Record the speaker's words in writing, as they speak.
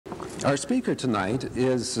Our speaker tonight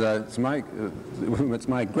is, whom it's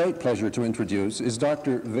my great pleasure to introduce, is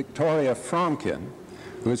Dr. Victoria Fromkin,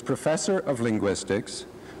 who is Professor of Linguistics,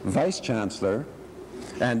 Vice Chancellor,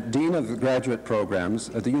 and Dean of the Graduate Programs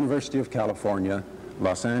at the University of California,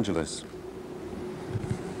 Los Angeles.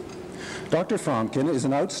 Dr. Fromkin is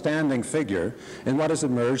an outstanding figure in what has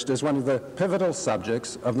emerged as one of the pivotal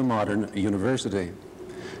subjects of the modern university.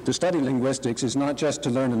 To study linguistics is not just to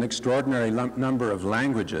learn an extraordinary number of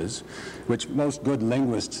languages, which most good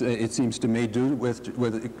linguists, it seems to me, do with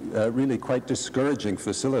really quite discouraging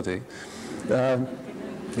facility,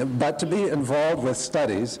 but to be involved with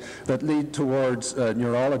studies that lead towards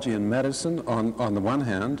neurology and medicine on the one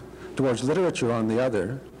hand, towards literature on the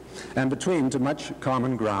other, and between to much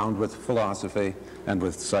common ground with philosophy and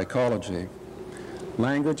with psychology.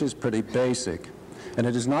 Language is pretty basic, and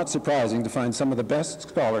it is not surprising to find some of the best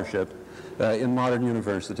scholarship in modern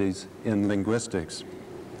universities in linguistics.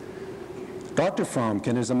 Dr.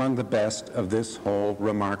 Fromkin is among the best of this whole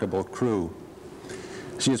remarkable crew.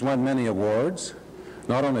 She has won many awards,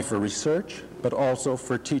 not only for research, but also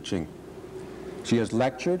for teaching. She has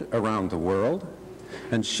lectured around the world,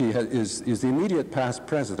 and she is the immediate past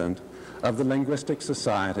president of the Linguistic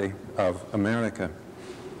Society of America.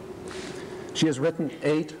 She has written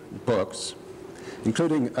 8 books,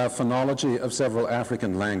 including a phonology of several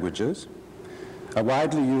African languages, a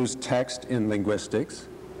widely used text in linguistics,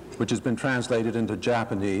 which has been translated into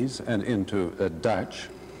Japanese and into Dutch,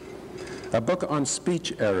 a book on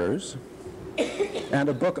speech errors, and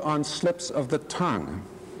a book on slips of the tongue.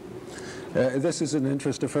 This is an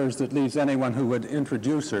interest of hers that leaves anyone who would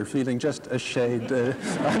introduce her feeling just a shade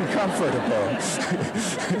uncomfortable.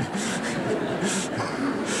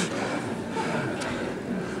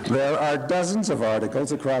 There are dozens of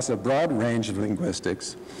articles across a broad range of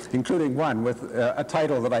linguistics, including one with a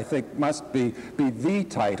title that I think must be the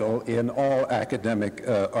title in all academic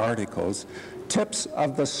articles, Tips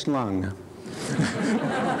of the Slung,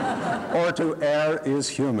 or To Err is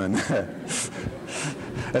Human.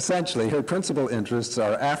 Essentially, her principal interests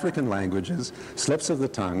are African languages, slips of the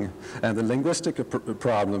tongue, and the linguistic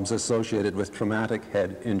problems associated with traumatic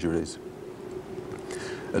head injuries.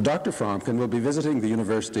 Dr. Fromkin will be visiting the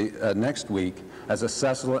university next week as a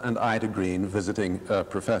Cecil and Ida Green visiting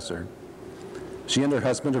professor. She and her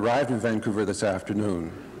husband arrived in Vancouver this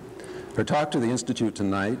afternoon. Her talk to the Institute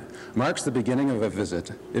tonight marks the beginning of a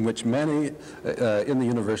visit in which many in the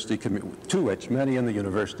university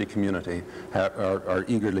community are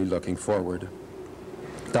eagerly looking forward.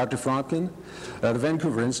 Dr. Fromkin, the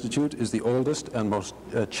Vancouver Institute is the oldest and most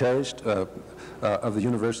cherished of the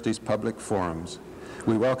university's public forums.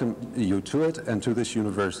 We welcome you to it and to this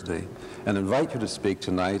university and invite you to speak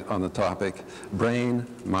tonight on the topic Brain,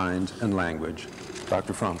 Mind, and Language.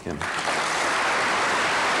 Dr. Fromkin.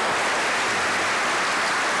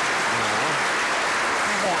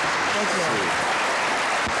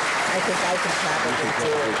 I think I can probably do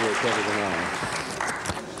it.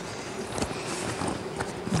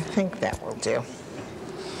 I think that will do.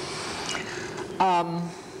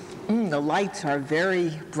 The lights are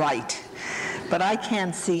very bright, but I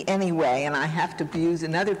can't see anyway, and I have to use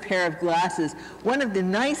another pair of glasses. One of the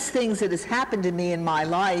nice things that has happened to me in my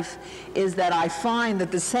life is that I find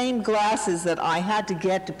that the same glasses that I had to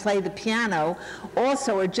get to play the piano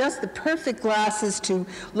also are just the perfect glasses to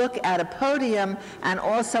look at a podium and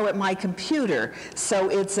also at my computer. So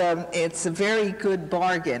it's a very good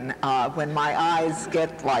bargain when my eyes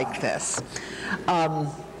get like this.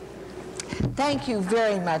 Thank you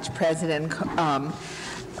very much, President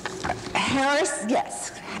Harris.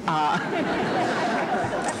 Yes.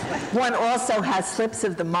 One also has slips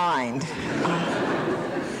of the mind.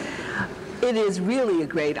 It is really a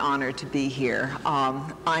great honor to be here.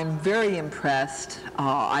 I'm very impressed.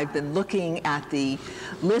 I've been looking at the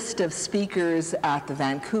list of speakers at the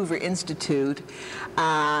Vancouver Institute,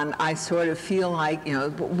 and I sort of feel like, you know,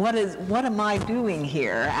 what am I doing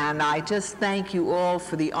here? And I just thank you all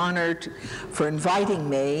for the honor for inviting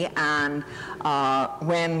me. And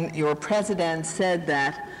when your president said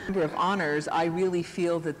that number of honors, I really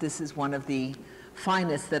feel that this is one of the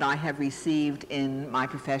finest that I have received in my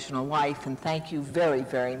professional life, and thank you very,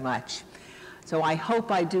 very much. So I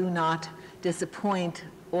hope I do not disappoint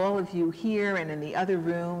all of you here and in the other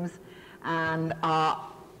rooms, and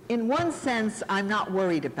in one sense I'm not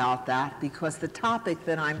worried about that, because the topic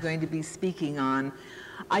that I'm going to be speaking on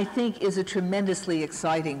I think is a tremendously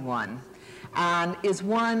exciting one, and is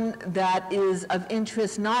one that is of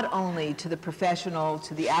interest not only to the professional,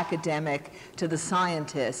 to the academic, to the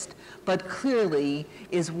scientist, but clearly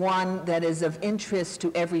is one that is of interest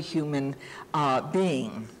to every human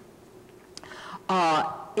being.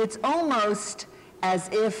 it's almost as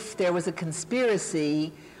if there was a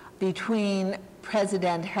conspiracy between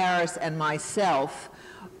President Harris and myself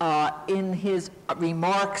in his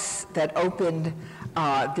remarks that opened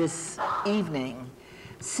this evening,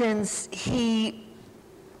 since he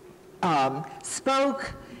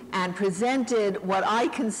spoke and presented what I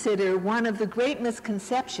consider one of the great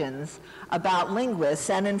misconceptions about linguists.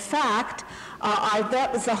 And in fact, that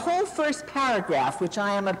was the whole first paragraph, which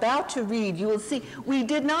I am about to read. You will see, we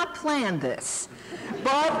did not plan this.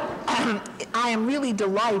 But I am really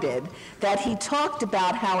delighted that he talked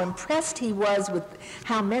about how impressed he was with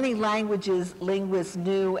how many languages linguists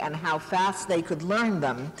knew and how fast they could learn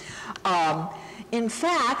them. In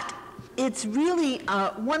fact, it's really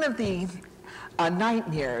one of the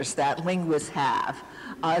nightmares that linguists have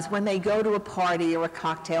is when they go to a party or a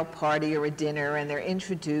cocktail party or a dinner and they're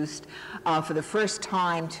introduced for the first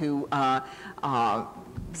time to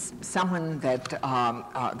someone that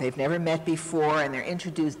they've never met before, and they're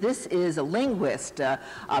introduced, this is a linguist,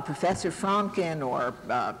 Professor Fromkin or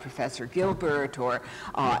Professor Gilbert or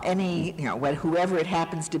any, whoever it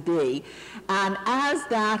happens to be. And as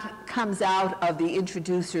that comes out of the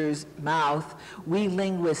introducer's mouth, we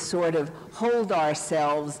linguists sort of hold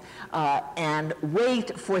ourselves and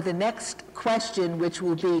wait for the next question, which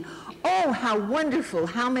will be, oh, how wonderful,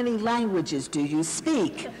 how many languages do you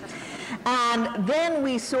speak? And then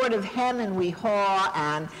we sort of hem and we haw,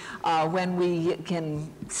 and when we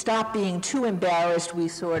can stop being too embarrassed, we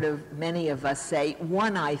sort of, many of us say,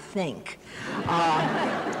 one, I think.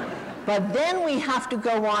 But then we have to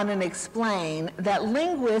go on and explain that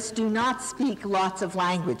linguists do not speak lots of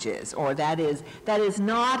languages, or that is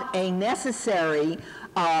not a necessary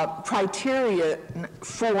criteria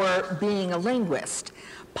for being a linguist.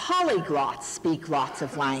 Polyglots speak lots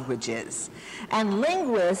of languages, and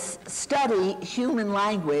linguists study human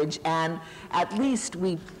language, and at least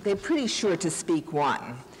they're pretty sure to speak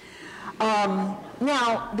one.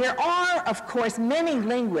 Now, there are, of course, many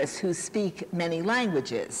linguists who speak many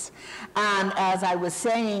languages. And as I was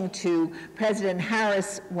saying to President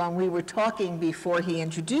Harris when we were talking before he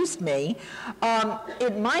introduced me,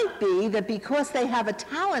 it might be that because they have a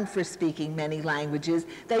talent for speaking many languages,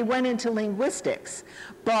 they went into linguistics.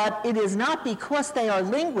 But it is not because they are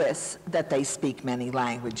linguists that they speak many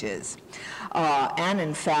languages. And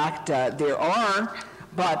in fact, there are.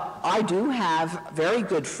 But I do have very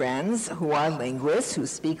good friends who are linguists who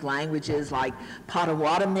speak languages like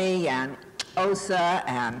Potawatomi and Xhosa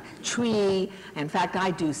and Twi. In fact,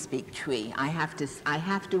 I do speak Twi. I have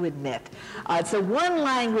to admit. It's the one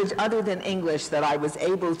language other than English that I was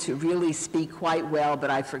able to really speak quite well, but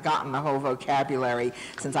I've forgotten the whole vocabulary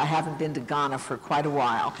since I haven't been to Ghana for quite a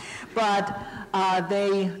while. But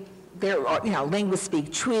linguists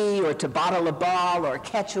speak Twi or Tabata-Labal or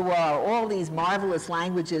Quechua, or all these marvelous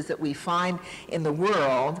languages that we find in the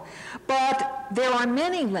world. But there are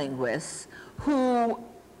many linguists who,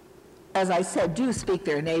 as I said, do speak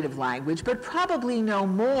their native language, but probably know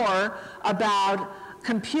more about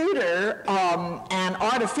computer and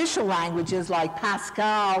artificial languages like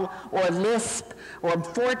Pascal or Lisp or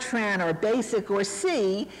Fortran or BASIC or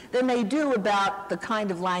C than they do about the kind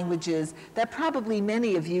of languages that probably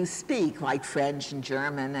many of you speak, like French and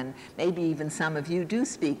German, and maybe even some of you do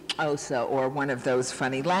speak Xhosa or one of those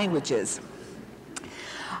funny languages.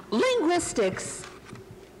 Linguistics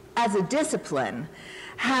as a discipline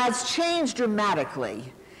has changed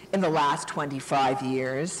dramatically in the last 25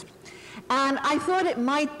 years. And I thought it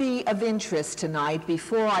might be of interest tonight,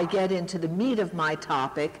 before I get into the meat of my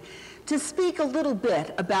topic, to speak a little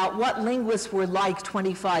bit about what linguists were like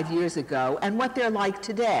 25 years ago and what they're like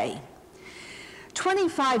today.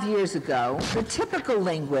 25 years ago, the typical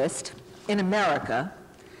linguist in America,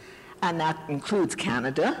 and that includes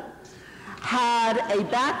Canada, had a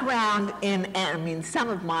background in, some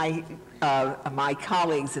of my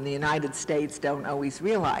colleagues in the United States don't always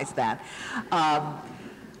realize that.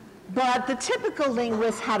 But the typical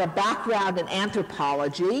linguist had a background in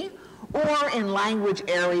anthropology or in language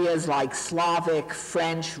areas like Slavic,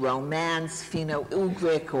 French, Romance,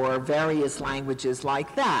 Finno-Ugric, or various languages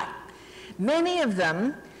like that. Many of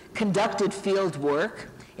them conducted field work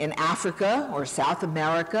in Africa or South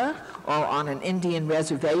America or on an Indian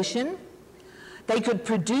reservation. They could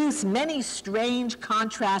produce many strange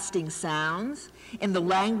contrasting sounds in the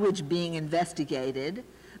language being investigated,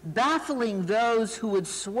 baffling those who would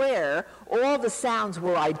swear all the sounds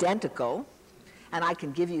were identical, and I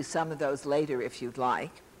can give you some of those later if you'd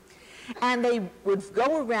like. And they would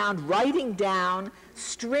go around writing down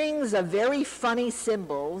strings of very funny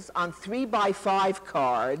symbols on 3x5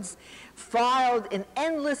 cards, filed in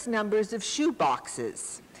endless numbers of shoe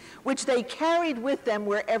boxes, which they carried with them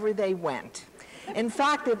wherever they went. In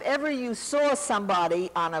fact, if ever you saw somebody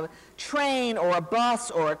on a train or a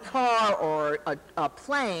bus or a car or a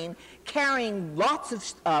plane carrying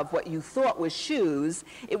lots of what you thought was shoes,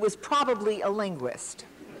 it was probably a linguist.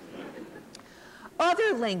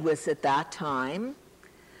 Other linguists at that time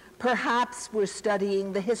perhaps were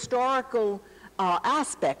studying the historical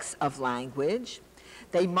aspects of language.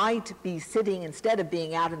 They might be sitting, instead of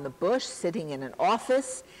being out in the bush, sitting in an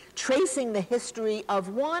office, tracing the history of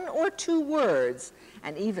one or two words,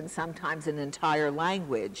 and even sometimes an entire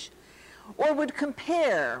language, or would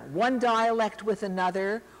compare one dialect with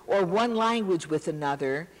another or one language with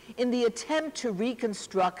another in the attempt to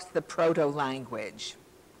reconstruct the proto-language.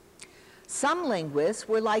 Some linguists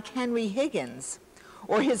were like Henry Higgins,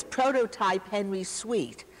 or his prototype Henry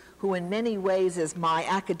Sweet, who in many ways is my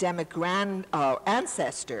academic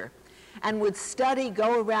ancestor, and would study,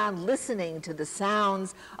 go around listening to the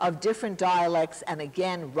sounds of different dialects and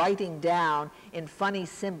again writing down in funny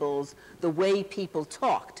symbols the way people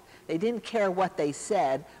talked. They didn't care what they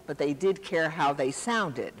said, but they did care how they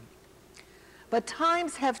sounded. But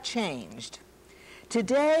times have changed.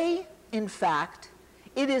 Today, in fact,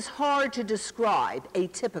 it is hard to describe a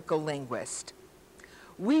typical linguist.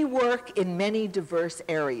 We work in many diverse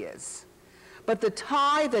areas, but the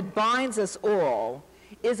tie that binds us all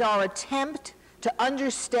is our attempt to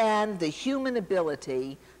understand the human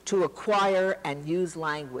ability to acquire and use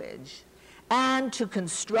language, and to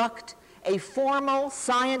construct a formal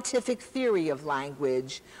scientific theory of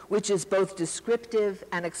language which is both descriptive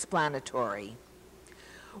and explanatory.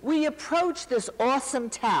 We approach this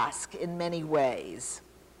awesome task in many ways.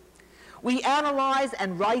 We analyze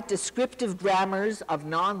and write descriptive grammars of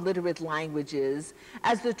non-literate languages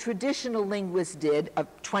as the traditional linguists did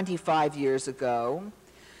 25 years ago.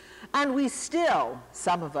 And we still,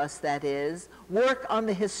 some of us that is, work on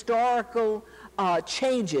the historical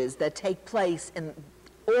changes that take place in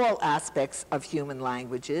all aspects of human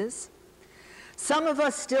languages. Some of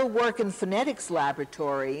us still work in phonetics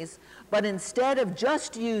laboratories, but instead of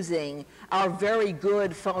just using our very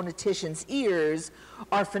good phoneticians' ears,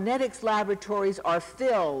 our phonetics laboratories are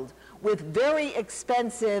filled with very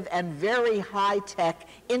expensive and very high-tech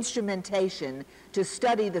instrumentation to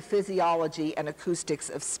study the physiology and acoustics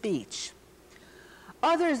of speech.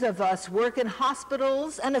 Others of us work in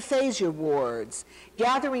hospitals and aphasia wards,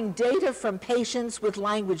 gathering data from patients with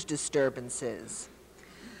language disturbances.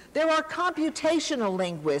 There are computational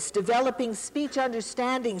linguists developing speech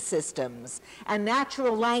understanding systems and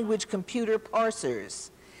natural language computer parsers,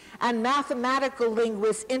 and mathematical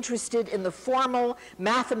linguists interested in the formal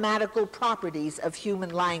mathematical properties of human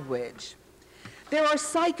language. There are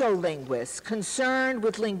psycholinguists concerned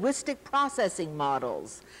with linguistic processing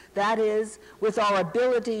models, that is, with our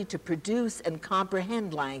ability to produce and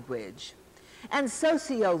comprehend language, and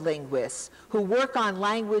sociolinguists who work on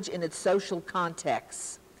language in its social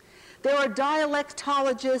contexts. There are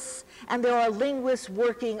dialectologists, and there are linguists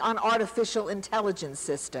working on artificial intelligence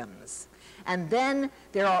systems. And then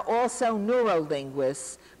there are also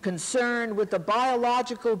neurolinguists concerned with the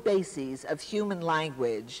biological bases of human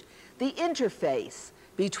language, the interface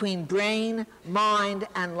between brain, mind,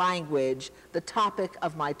 and language, the topic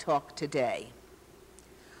of my talk today.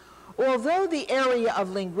 Although the area of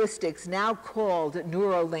linguistics now called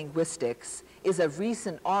neurolinguistics is of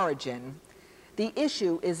recent origin, the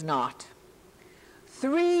issue is not.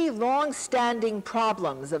 Three long-standing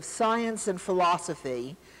problems of science and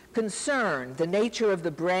philosophy concern the nature of the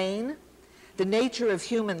brain, the nature of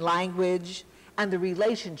human language, and the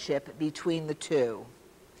relationship between the two.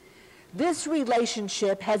 This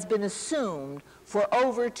relationship has been assumed for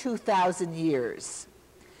over 2,000 years.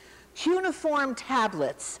 Cuneiform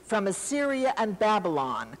tablets from Assyria and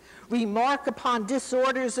Babylon remark upon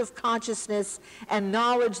disorders of consciousness and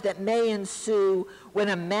knowledge that may ensue when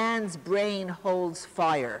a man's brain holds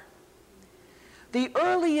fire. The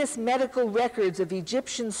earliest medical records of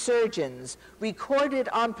Egyptian surgeons recorded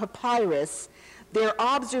on papyrus their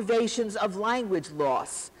observations of language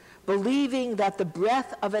loss, believing that the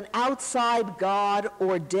breath of an outside god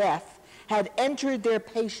or death had entered their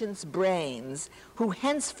patients' brains, who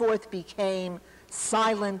henceforth became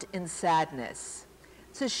silent in sadness.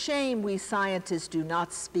 It's a shame we scientists do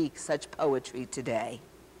not speak such poetry today.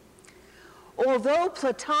 Although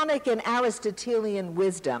Platonic and Aristotelian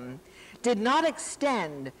wisdom did not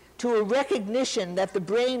extend to a recognition that the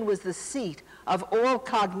brain was the seat of all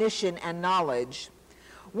cognition and knowledge,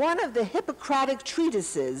 one of the Hippocratic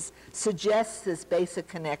treatises suggests this basic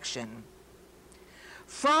connection.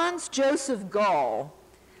 Franz Joseph Gall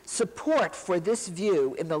support for this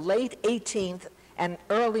view in the late 18th and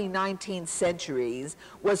early 19th centuries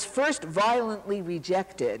was first violently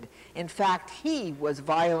rejected. In fact, he was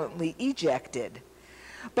violently ejected.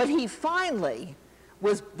 But he finally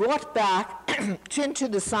was brought back into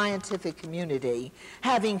the scientific community,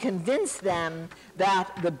 having convinced them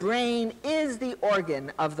that the brain is the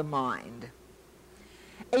organ of the mind.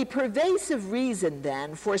 A pervasive reason,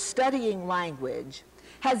 then, for studying language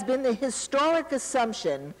has been the historic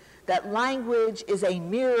assumption that language is a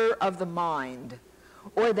mirror of the mind,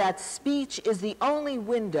 or that speech is the only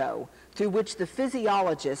window through which the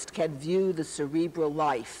physiologist can view the cerebral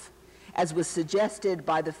life, as was suggested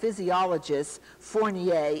by the physiologist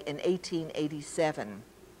Fournier in 1887.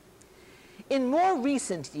 In more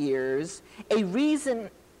recent years, a reason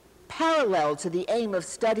parallel to the aim of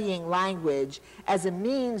studying language as a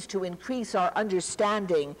means to increase our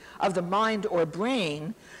understanding of the mind or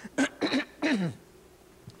brain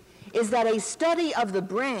is that a study of the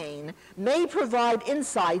brain may provide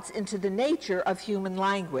insights into the nature of human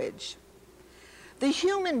language. The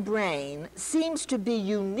human brain seems to be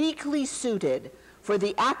uniquely suited for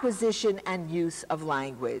the acquisition and use of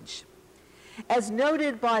language. As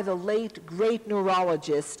noted by the late great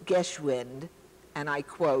neurologist Geschwind, and I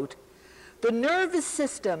quote, "The nervous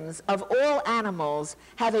systems of all animals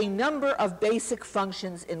have a number of basic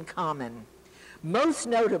functions in common, most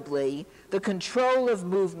notably the control of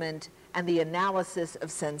movement and the analysis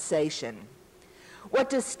of sensation. What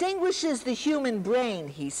distinguishes the human brain,"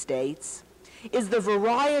 he states, "is the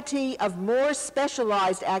variety of more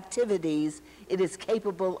specialized activities it is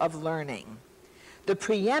capable of learning. The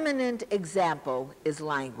preeminent example is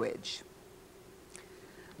language."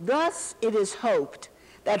 Thus, it is hoped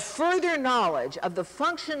that further knowledge of the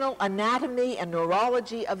functional anatomy and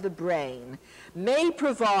neurology of the brain may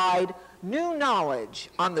provide new knowledge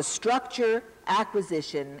on the structure,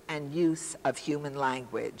 acquisition, and use of human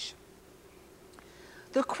language.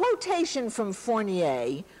 The quotation from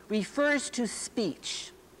Fournier refers to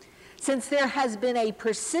speech, since there has been a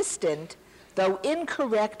persistent, though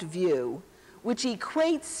incorrect, view which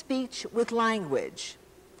equates speech with language.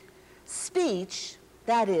 Speech,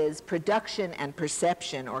 that is, production and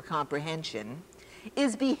perception or comprehension,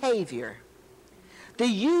 is behavior, the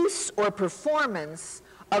use or performance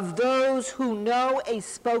of those who know a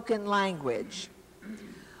spoken language.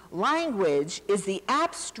 Language is the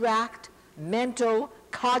abstract, mental,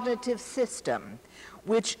 cognitive system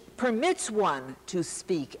which permits one to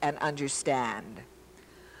speak and understand.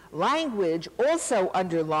 Language also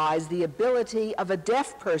underlies the ability of a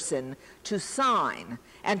deaf person to sign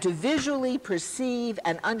and to visually perceive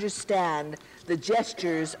and understand the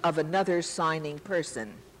gestures of another signing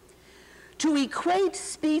person. To equate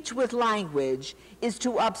speech with language is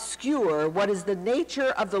to obscure what is the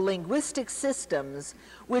nature of the linguistic systems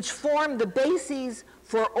which form the bases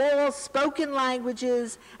for all spoken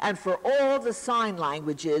languages and for all the sign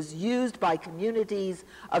languages used by communities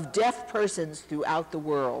of deaf persons throughout the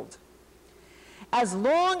world. As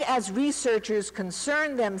long as researchers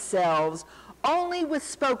concern themselves only with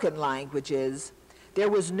spoken languages, there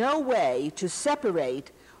was no way to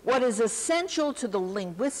separate what is essential to the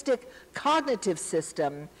linguistic cognitive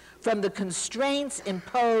system from the constraints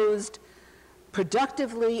imposed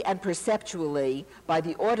productively and perceptually by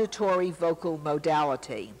the auditory vocal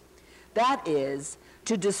modality. That is,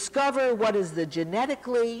 to discover what is the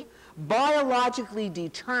genetically, biologically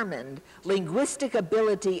determined linguistic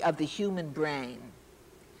ability of the human brain.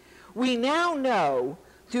 We now know,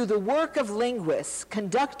 through the work of linguists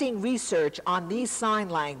conducting research on these sign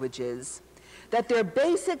languages, that their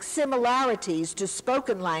basic similarities to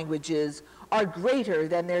spoken languages are greater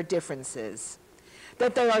than their differences,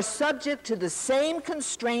 that they are subject to the same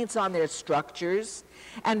constraints on their structures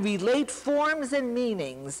and relate forms and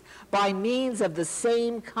meanings by means of the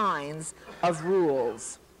same kinds of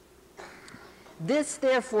rules. This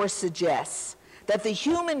therefore suggests that the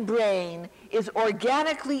human brain is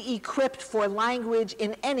organically equipped for language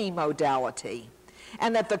in any modality,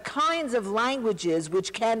 and that the kinds of languages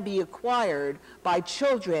which can be acquired by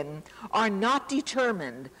children are not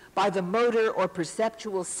determined by the motor or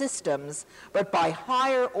perceptual systems, but by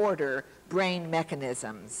higher order brain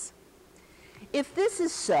mechanisms. If this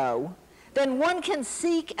is so, then one can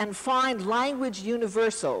seek and find language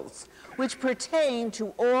universals which pertain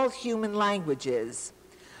to all human languages.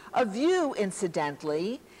 A view,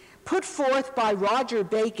 incidentally, put forth by Roger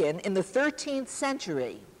Bacon in the 13th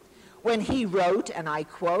century, when he wrote, and I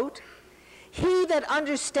quote, "He that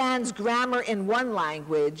understands grammar in one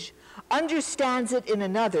language understands it in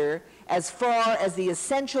another as far as the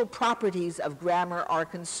essential properties of grammar are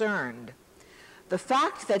concerned. The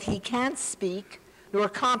fact that he can't speak nor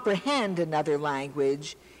comprehend another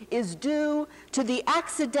language is due to the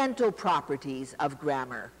accidental properties of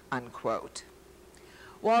grammar, unquote.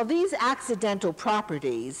 While these accidental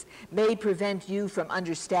properties may prevent you from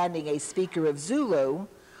understanding a speaker of Zulu,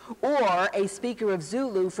 or a speaker of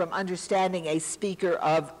Zulu from understanding a speaker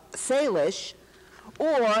of Salish,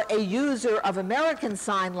 or a user of American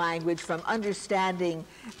Sign Language from understanding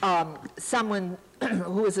someone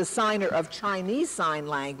who is a signer of Chinese Sign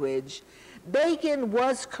Language, Bacon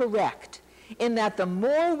was correct in that the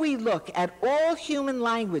more we look at all human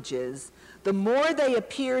languages, the more they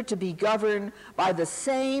appear to be governed by the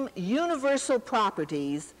same universal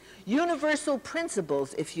properties, universal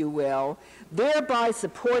principles, if you will, thereby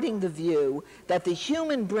supporting the view that the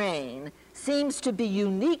human brain seems to be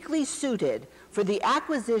uniquely suited for the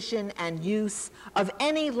acquisition and use of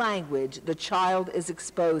any language the child is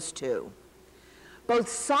exposed to. Both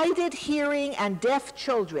sighted, hearing, and deaf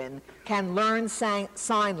children can learn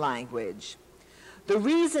sign language. The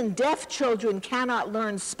reason deaf children cannot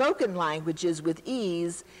learn spoken languages with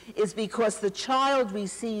ease is because the child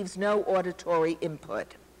receives no auditory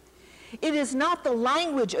input. It is not the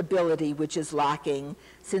language ability which is lacking,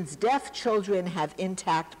 since deaf children have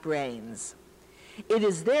intact brains. It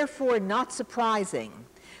is therefore not surprising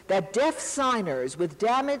that deaf signers with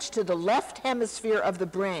damage to the left hemisphere of the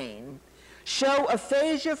brain show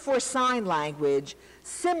aphasia for sign language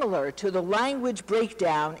similar to the language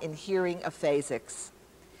breakdown in hearing aphasics.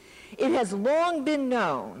 It has long been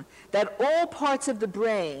known that all parts of the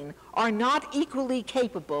brain are not equally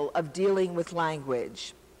capable of dealing with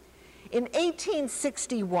language. In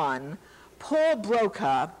 1861, Paul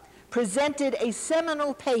Broca presented a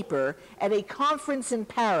seminal paper at a conference in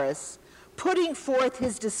Paris, putting forth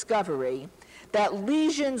his discovery that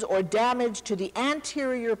lesions or damage to the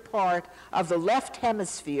anterior part of the left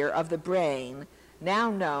hemisphere of the brain, now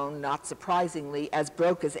known, not surprisingly, as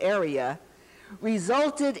Broca's area,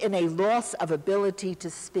 resulted in a loss of ability to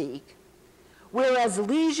speak, whereas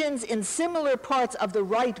lesions in similar parts of the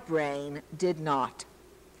right brain did not.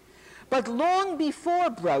 But long before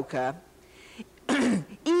Broca,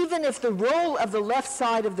 even if the role of the left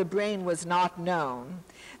side of the brain was not known,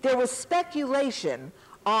 there was speculation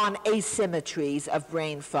on asymmetries of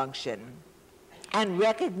brain function and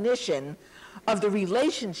recognition of the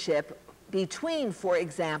relationship between, for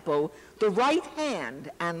example, the right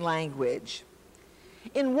hand and language.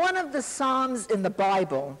 In one of the Psalms in the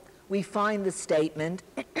Bible, we find the statement,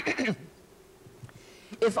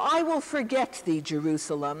 "If I will forget thee,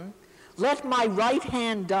 Jerusalem, let my right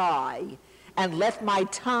hand die, and let my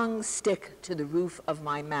tongue stick to the roof of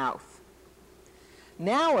my mouth."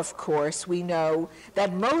 Now, of course, we know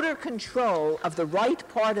that motor control of the right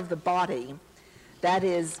part of the body, that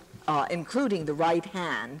is, including the right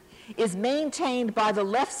hand, is maintained by the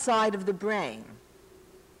left side of the brain.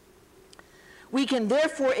 We can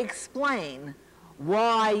therefore explain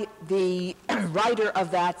why the writer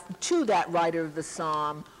of that writer of the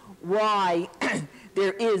psalm, why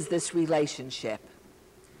there is this relationship.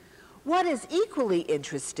 What is equally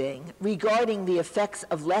interesting regarding the effects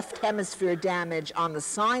of left hemisphere damage on the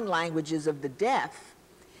sign languages of the deaf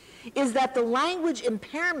is that the language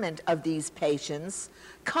impairment of these patients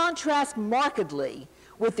contrasts markedly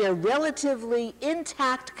with their relatively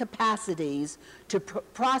intact capacities to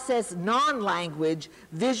process non-language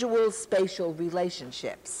visual spatial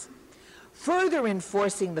relationships, further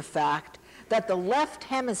enforcing the fact that the left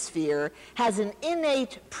hemisphere has an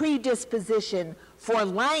innate predisposition for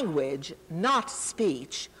language, not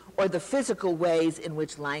speech, or the physical ways in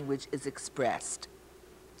which language is expressed.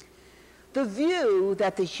 The view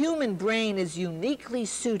that the human brain is uniquely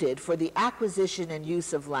suited for the acquisition and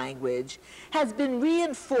use of language has been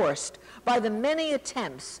reinforced by the many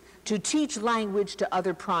attempts to teach language to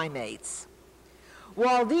other primates.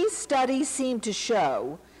 While these studies seem to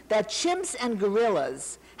show that chimps and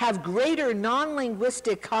gorillas have greater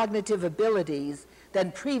non-linguistic cognitive abilities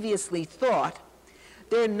than previously thought,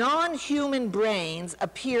 their non-human brains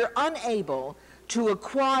appear unable to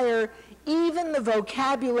acquire even the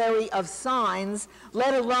vocabulary of signs,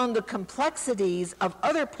 let alone the complexities of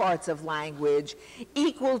other parts of language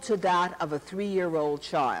equal to that of a 3-year-old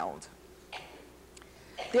child.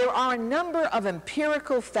 There are a number of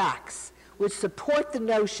empirical facts which support the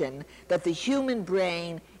notion that the human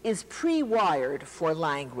brain is pre-wired for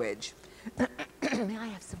language. May I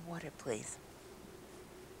have some water, please?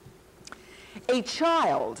 A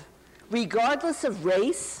child, regardless of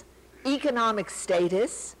race, economic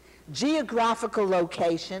status, geographical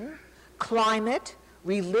location, climate,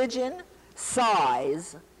 religion,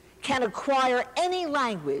 size, can acquire any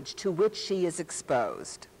language to which she is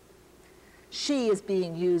exposed. She is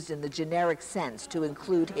being used in the generic sense to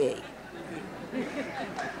include he.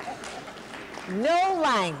 No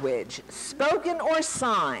language, spoken or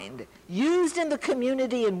signed, used in the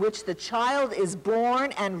community in which the child is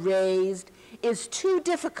born and raised is too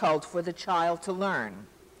difficult for the child to learn.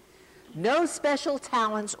 No special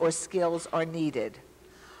talents or skills are needed.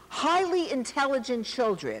 Highly intelligent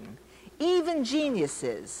children, even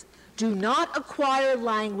geniuses, do not acquire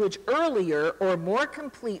language earlier or more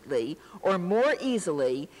completely or more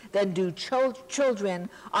easily than do children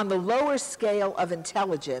on the lower scale of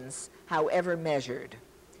intelligence, however measured.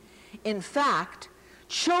 In fact,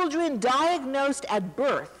 children diagnosed at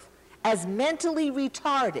birth as mentally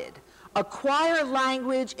retarded acquire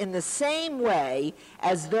language in the same way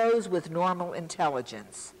as those with normal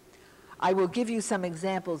intelligence. I will give you some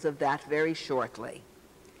examples of that very shortly.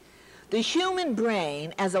 The human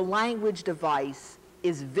brain as a language device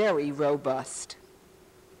is very robust.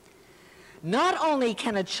 Not only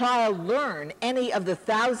can a child learn any of the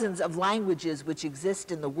thousands of languages which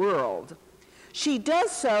exist in the world, she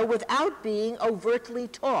does so without being overtly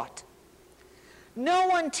taught. No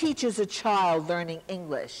one teaches a child learning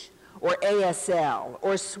English or ASL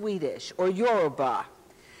or Swedish or Yoruba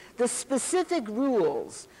the specific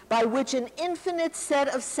rules by which an infinite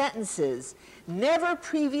set of sentences, never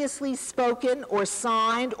previously spoken or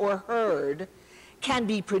signed or heard, can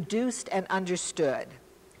be produced and understood.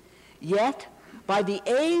 Yet, by the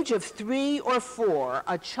age of 3 or 4,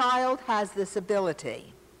 a child has this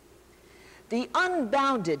ability. The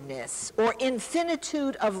unboundedness or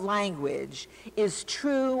infinitude of language is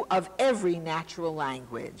true of every natural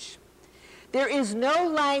language. There is no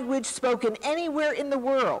language spoken anywhere in the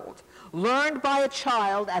world, learned by a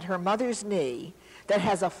child at her mother's knee, that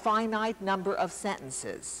has a finite number of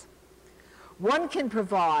sentences. One can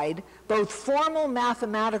provide both formal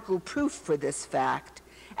mathematical proof for this fact,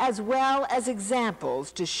 as well as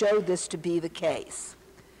examples to show this to be the case.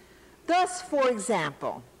 Thus, for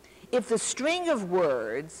example, if the string of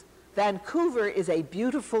words, Vancouver is a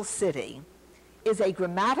beautiful city, is a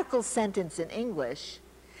grammatical sentence in English,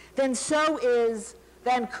 then so is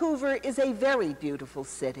Vancouver is a very beautiful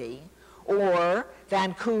city, or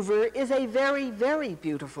Vancouver is a very, very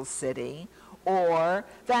beautiful city, or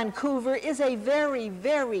Vancouver is a very,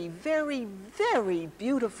 very, very, very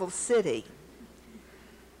beautiful city.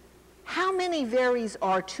 How many varies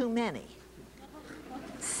are too many?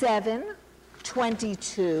 7,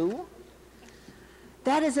 22.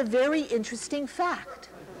 That is a very interesting fact.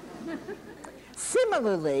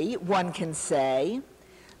 Similarly, one can say,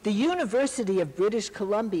 the University of British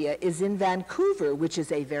Columbia is in Vancouver, which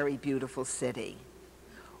is a very beautiful city.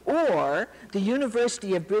 Or the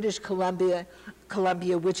University of British Columbia,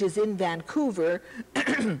 which is in Vancouver,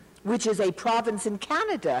 which is a province in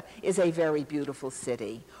Canada, is a very beautiful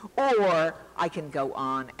city. Or I can go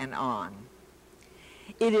on and on.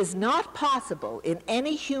 It is not possible in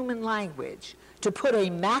any human language to put a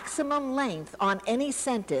maximum length on any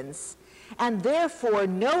sentence, and therefore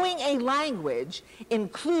knowing a language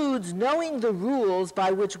includes knowing the rules by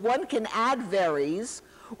which one can add varies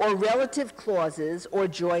or relative clauses or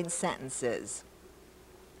join sentences.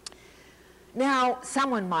 Now,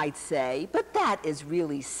 someone might say, but that is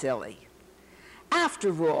really silly.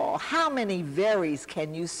 After all, how many varies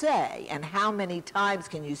can you say? And how many times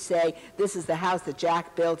can you say, this is the house that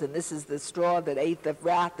Jack built, and this is the straw that ate the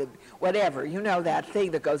rat, and whatever. You know that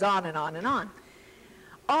thing that goes on and on and on.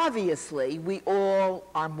 Obviously, we all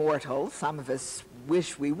are mortal. Some of us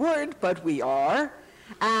wish we weren't, but we are.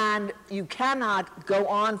 And you cannot go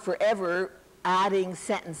on forever adding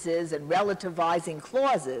sentences and relativizing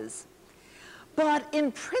clauses. But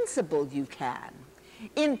in principle, you can.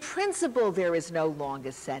 In principle, there is no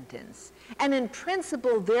longest sentence. And in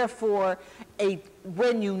principle, therefore,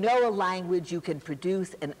 when you know a language, you can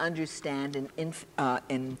produce and understand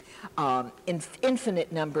an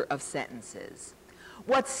infinite number of sentences.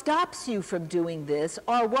 What stops you from doing this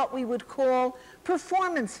are what we would call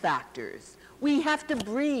performance factors. We have to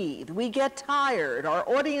breathe, we get tired, our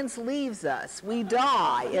audience leaves us, we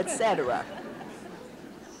die, etc.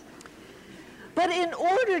 But in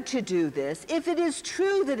order to do this, if it is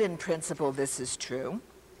true that in principle this is true,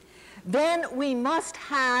 then we must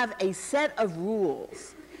have a set of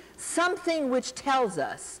rules, something which tells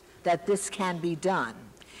us that this can be done.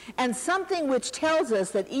 And something which tells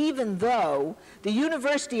us that even though the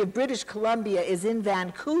University of British Columbia is in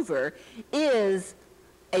Vancouver is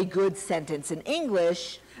a good sentence in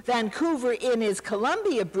English, Vancouver in is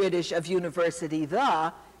Columbia British of University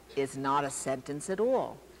the is not a sentence at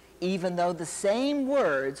all, even though the same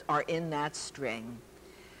words are in that string.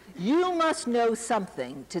 You must know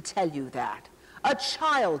something to tell you that. A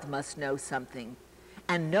child must know something.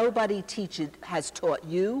 and nobody has taught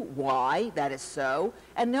you why that is so,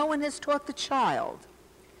 and no one has taught the child.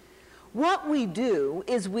 What we do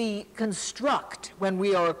is we construct, when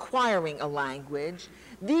we are acquiring a language,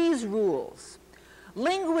 these rules.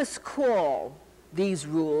 Linguists call these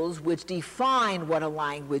rules, which define what a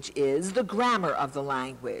language is, the grammar of the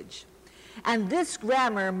language. And this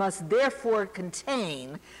grammar must therefore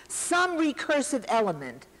contain some recursive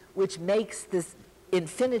element which makes this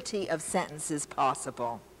infinity of sentences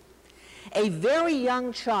possible. A very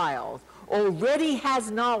young child already has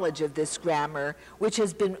knowledge of this grammar which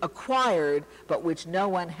has been acquired but which no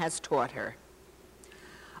one has taught her.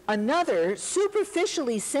 Another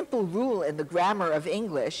superficially simple rule in the grammar of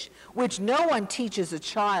English, which no one teaches a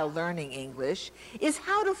child learning English, is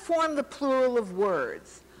how to form the plural of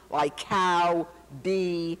words, like cow,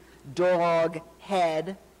 bee, dog,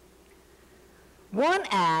 head. One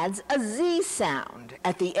adds a Z sound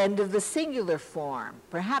at the end of the singular form.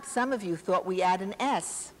 Perhaps some of you thought we add an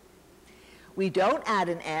S. We don't add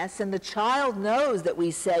an S, and the child knows that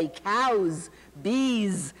we say cows,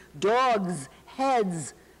 bees, dogs,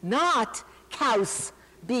 heads, not cows,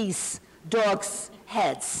 bees, dogs,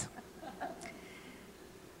 heads.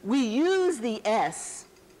 We use the S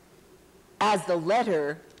as the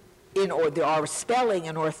letter in our spelling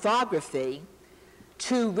and orthography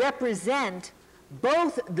to represent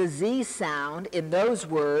both the Z sound in those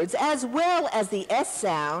words as well as the S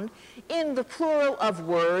sound in the plural of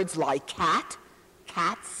words like cat,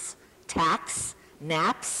 cats, tax,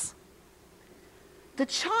 naps. The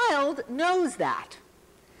child knows that.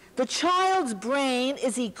 The child's brain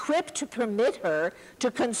is equipped to permit her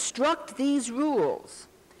to construct these rules,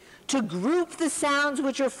 to group the sounds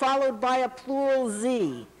which are followed by a plural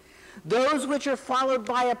Z, those which are followed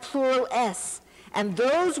by a plural S, and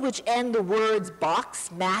those which end the words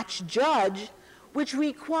box, match, judge, which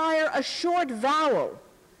require a short vowel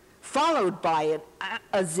followed by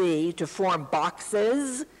a Z to form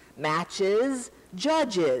boxes, matches,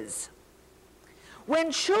 judges.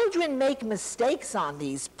 When children make mistakes on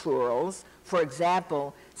these plurals, for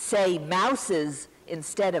example, say mouses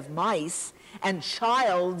instead of mice and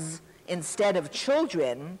childs instead of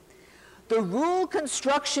children, the rule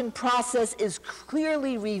construction process is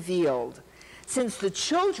clearly revealed, since the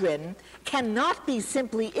children cannot be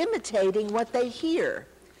simply imitating what they hear.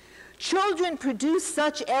 Children produce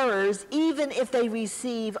such errors even if they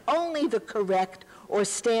receive only the correct or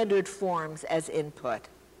standard forms as input.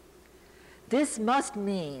 This must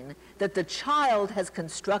mean that the child has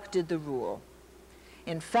constructed the rule.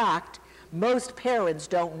 In fact, most parents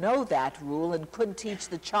don't know that rule and couldn't teach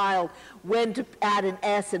the child when to add an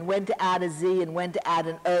S and when to add a Z and when to add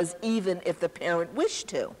an uz, even if the parent wished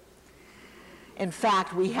to. In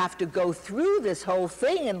fact, we have to go through this whole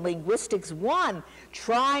thing in Linguistics 1,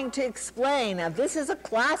 trying to explain, now this is a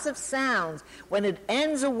class of sounds. When it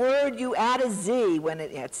ends a word, you add a Z, when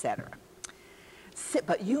it, etc.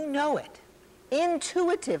 But you know it.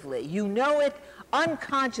 Intuitively, you know it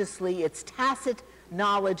unconsciously. It's tacit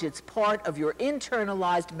knowledge. It's part of your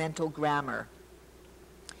internalized mental grammar.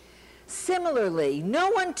 Similarly, no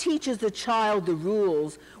one teaches the child the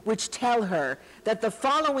rules which tell her that the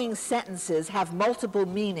following sentences have multiple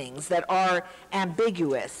meanings that are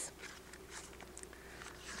ambiguous.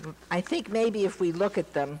 I think maybe if we look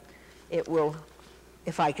at them, it will,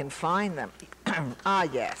 if I can find them. Ah,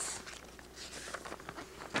 yes.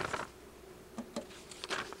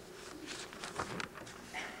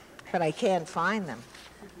 But I can't find them.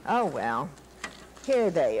 Oh, well, here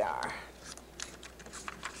they are.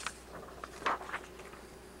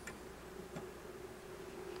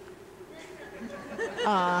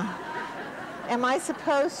 Am I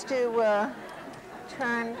supposed to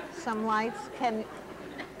turn some lights?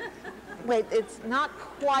 Wait, it's not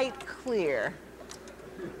quite clear.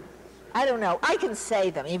 I don't know. I can say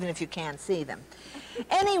them, even if you can't see them.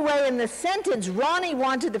 Anyway, in the sentence, Ronnie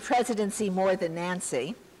wanted the presidency more than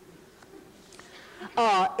Nancy,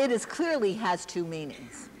 it clearly has two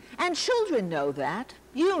meanings. And children know that.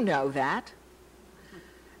 You know that.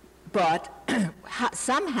 But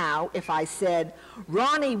somehow, if I said,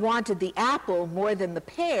 Ronnie wanted the apple more than the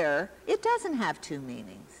pear, it doesn't have two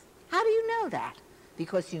meanings. How do you know that?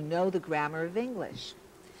 Because you know the grammar of English.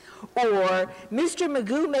 Or, Mr.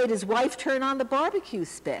 Magoo made his wife turn on the barbecue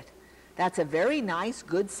spit. That's a very nice,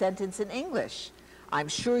 good sentence in English. I'm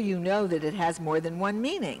sure you know that it has more than one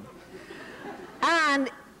meaning. And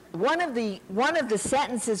one of the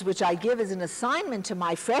sentences which I give as an assignment to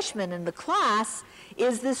my freshmen in the class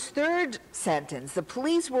is this third sentence. The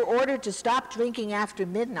police were ordered to stop drinking after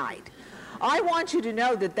midnight. I want you to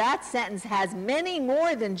know that that sentence has many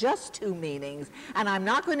more than just two meanings, and I'm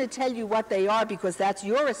not going to tell you what they are because that's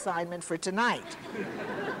your assignment for tonight.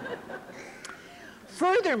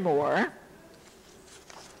 Furthermore,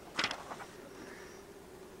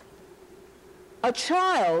 a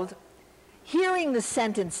child hearing the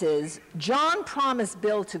sentences, John promised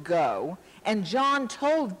Bill to go, and John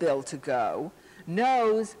told Bill to go,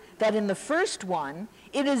 knows that in the first one,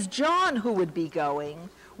 it is John who would be going,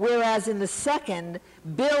 whereas in the second,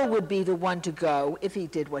 Bill would be the one to go if he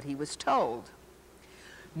did what he was told.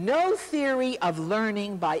 No theory of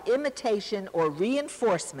learning by imitation or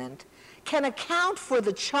reinforcement can account for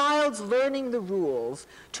the child's learning the rules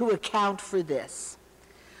to account for this.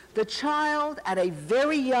 The child, at a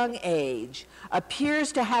very young age,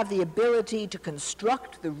 appears to have the ability to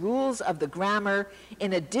construct the rules of the grammar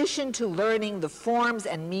in addition to learning the forms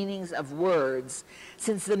and meanings of words,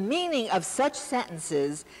 since the meaning of such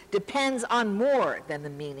sentences depends on more than the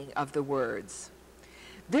meaning of the words.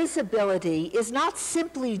 This ability is not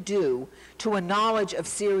simply due to a knowledge of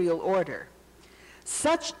serial order.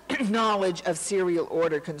 Such knowledge of serial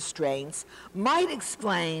order constraints might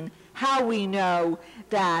explain how we know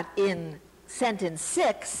that in sentence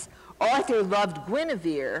 6, Arthur loved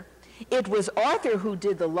Guinevere. It was Arthur who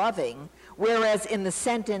did the loving, whereas in the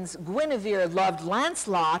sentence Guinevere loved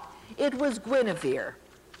Lancelot, it was Guinevere.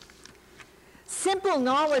 Simple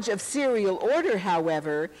knowledge of serial order,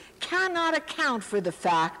 however, cannot account for the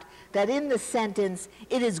fact that in the sentence,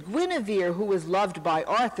 it is Guinevere who was loved by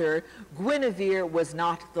Arthur. Guinevere was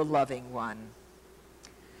not the loving one.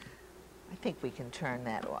 I think we can turn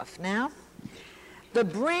that off now. The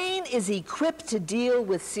brain is equipped to deal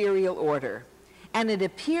with serial order, and it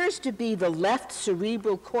appears to be the left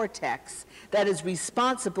cerebral cortex that is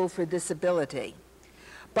responsible for this ability.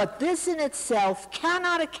 But this in itself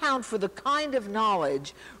cannot account for the kind of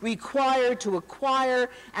knowledge required to acquire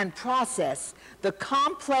and process the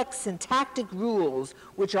complex syntactic rules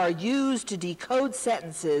which are used to decode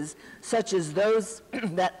sentences such as those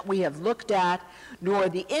that we have looked at, nor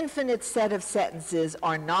the infinite set of sentences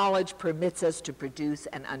our knowledge permits us to produce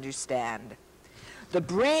and understand. The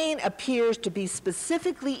brain appears to be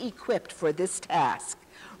specifically equipped for this task,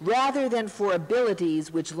 rather than for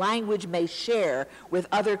abilities which language may share with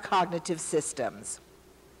other cognitive systems.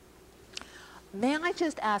 May I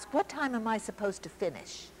just ask, what time am I supposed to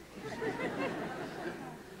finish?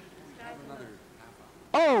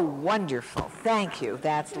 Oh, wonderful. Thank you.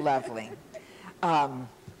 That's lovely. I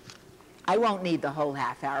won't need the whole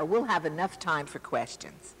half hour. We'll have enough time for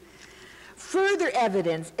questions. Further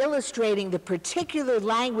evidence illustrating the particular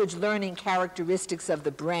language learning characteristics of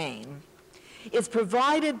the brain is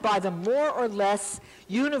provided by the more or less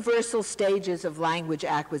universal stages of language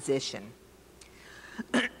acquisition.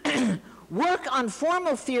 Work on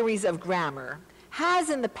formal theories of grammar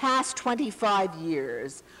has in the past 25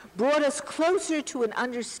 years brought us closer to an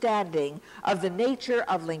understanding of the nature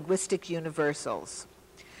of linguistic universals,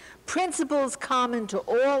 principles common to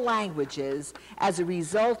all languages as a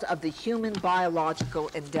result of the human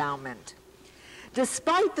biological endowment.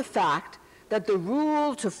 Despite the fact that the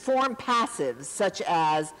rule to form passives such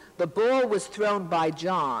as the ball was thrown by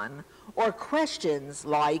John, or questions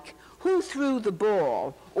like who threw the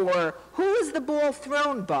ball, or who is the ball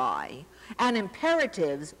thrown by, and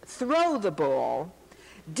imperatives throw the ball,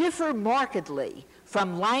 differ markedly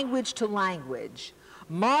from language to language.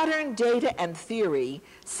 Modern data and theory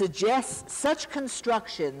suggests such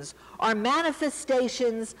constructions are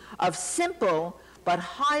manifestations of simple but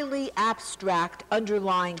highly abstract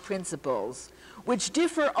underlying principles, which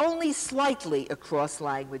differ only slightly across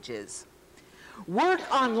languages. Work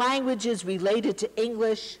on languages related to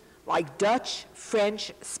English, like Dutch,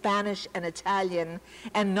 French, Spanish, and Italian,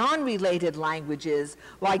 and non-related languages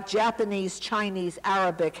like Japanese, Chinese,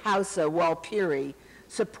 Arabic, Hausa, Walpiri,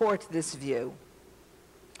 support this view.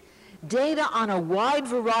 Data on a wide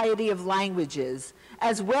variety of languages,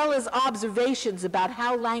 as well as observations about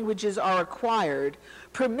how languages are acquired,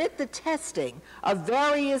 permit the testing of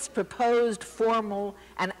various proposed formal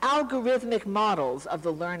and algorithmic models of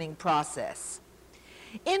the learning process.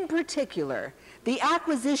 In particular, the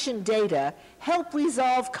acquisition data help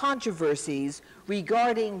resolve controversies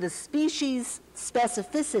regarding the species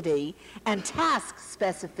specificity and task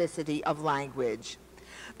specificity of language,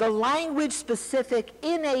 the language-specific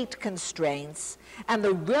innate constraints, and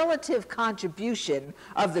the relative contribution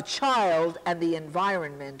of the child and the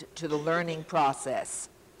environment to the learning process.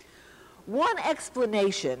 One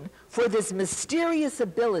explanation for this mysterious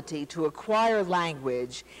ability to acquire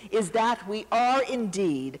language is that we are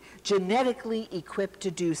indeed genetically equipped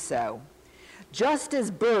to do so. just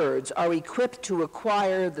as birds are equipped to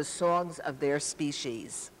acquire the songs of their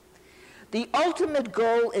species. The ultimate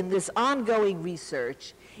goal in this ongoing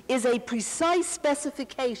research is a precise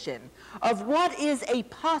specification of what is a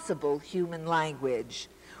possible human language,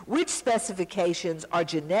 which specifications are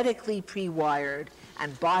genetically pre-wired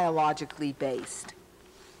and biologically based.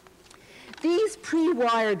 These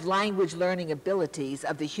pre-wired language learning abilities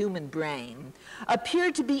of the human brain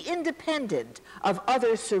appear to be independent of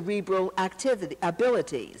other cerebral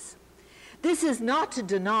abilities. This is not to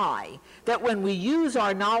deny that when we use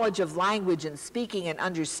our knowledge of language in speaking and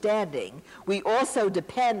understanding, we also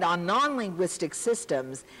depend on non-linguistic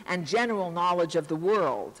systems and general knowledge of the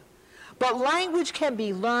world. But language can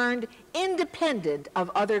be learned independent of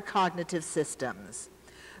other cognitive systems.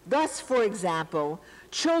 Thus, for example,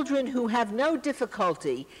 children who have no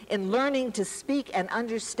difficulty in learning to speak and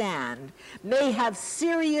understand may have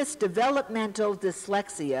serious developmental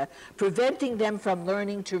dyslexia preventing them from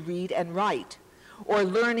learning to read and write, or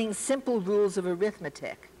learning simple rules of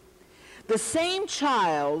arithmetic. The same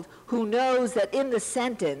child who knows that in the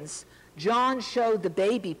sentence, John showed the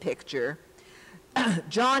baby picture,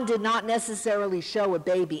 John did not necessarily show a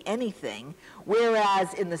baby anything,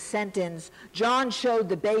 whereas in the sentence, John showed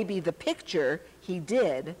the baby the picture, he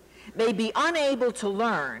did, may be unable to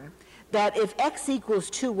learn that if x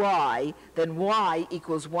equals 2y, then y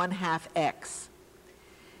equals 1/2 x.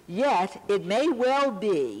 Yet, it may well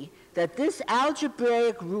be that this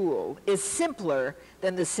algebraic rule is simpler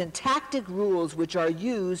than the syntactic rules which are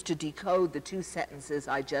used to decode the two sentences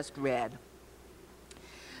I just read.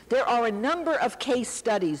 There are a number of case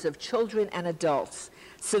studies of children and adults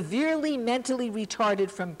severely mentally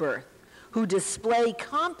retarded from birth who display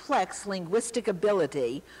complex linguistic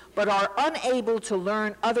ability but are unable to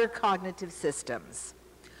learn other cognitive systems.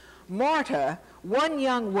 Marta, one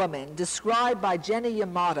young woman described by Jenny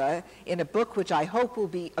Yamada in a book which I hope will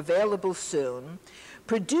be available soon,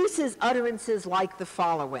 produces utterances like the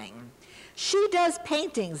following. She does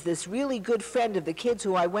paintings, this really good friend of the kids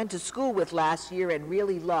who I went to school with last year and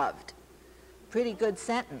really loved. Pretty good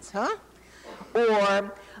sentence, huh?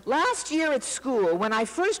 Or, last year at school, when I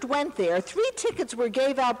first went there, 3 tickets were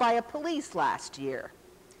gave out by a police last year.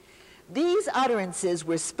 These utterances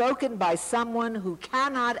were spoken by someone who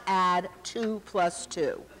cannot add 2 +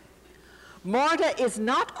 2. Marta is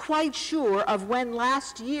not quite sure of when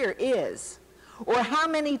last year is, or how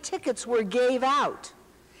many tickets were gave out,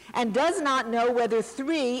 and does not know whether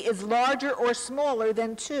 3 is larger or smaller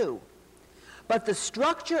than 2. But the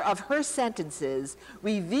structure of her sentences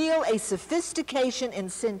reveal a sophistication in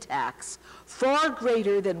syntax far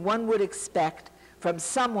greater than one would expect from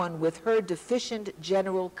someone with her deficient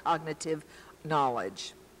general cognitive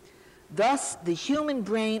knowledge. Thus, the human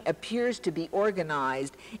brain appears to be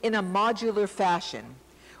organized in a modular fashion,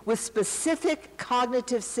 with specific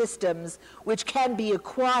cognitive systems which can be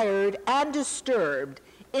acquired and disturbed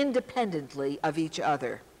independently of each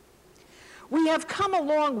other. We have come a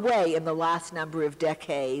long way in the last number of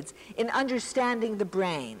decades in understanding the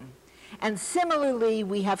brain, and similarly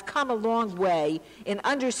we have come a long way in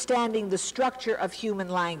understanding the structure of human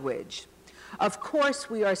language. Of course,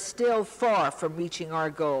 we are still far from reaching our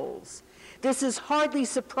goals. This is hardly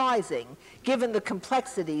surprising given the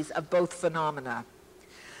complexities of both phenomena.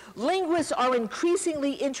 Linguists are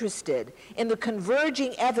increasingly interested in the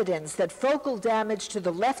converging evidence that focal damage to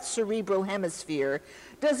the left cerebral hemisphere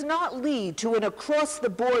does not lead to an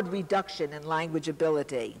across-the-board reduction in language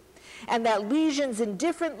ability, and that lesions in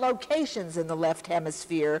different locations in the left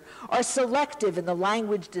hemisphere are selective in the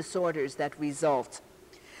language disorders that result.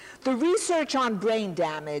 The research on brain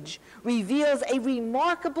damage reveals a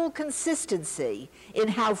remarkable consistency in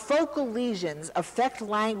how focal lesions affect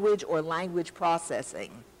language or language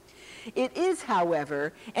processing. It is,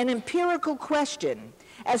 however, an empirical question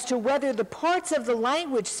as to whether the parts of the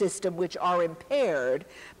language system which are impaired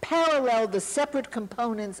parallel the separate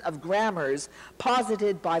components of grammars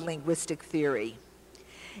posited by linguistic theory.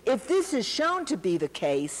 If this is shown to be the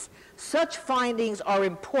case, such findings are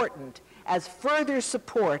important as further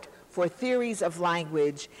support for theories of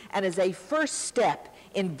language and as a first step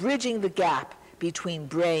in bridging the gap between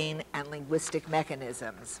brain and linguistic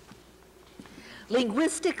mechanisms.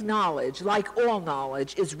 Linguistic knowledge, like all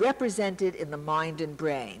knowledge, is represented in the mind and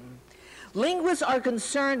brain. Linguists are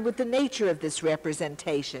concerned with the nature of this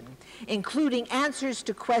representation, including answers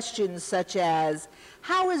to questions such as,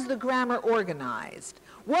 how is the grammar organized?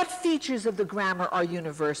 What features of the grammar are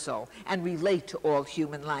universal and relate to all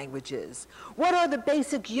human languages? What are the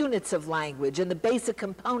basic units of language and the basic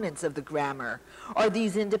components of the grammar? Are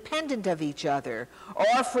these independent of each other?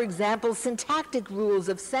 Or, for example, syntactic rules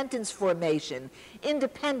of sentence formation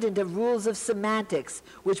independent of rules of semantics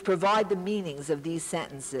which provide the meanings of these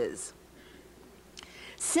sentences?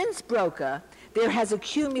 Since Broca, there has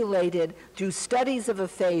accumulated through studies of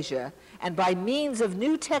aphasia and by means of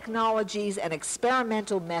new technologies and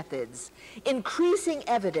experimental methods, increasing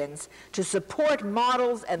evidence to support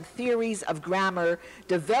models and theories of grammar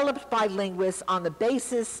developed by linguists on the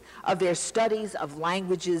basis of their studies of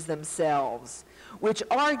languages themselves, which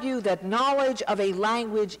argue that knowledge of a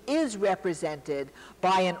language is represented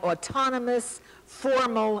by an autonomous,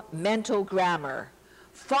 formal mental grammar,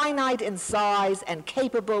 finite in size and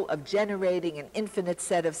capable of generating an infinite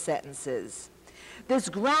set of sentences. This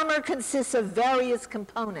grammar consists of various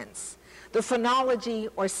components: the phonology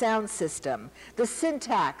or sound system, the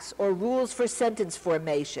syntax or rules for sentence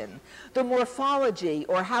formation, the morphology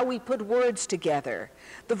or how we put words together,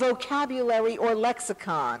 the vocabulary or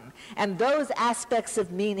lexicon, and those aspects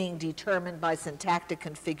of meaning determined by syntactic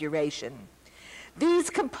configuration. These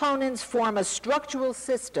components form a structural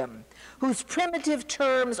system whose primitive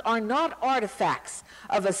terms are not artifacts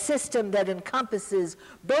of a system that encompasses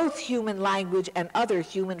both human language and other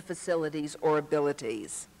human facilities or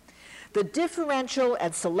abilities. The differential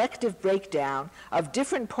and selective breakdown of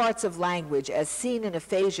different parts of language as seen in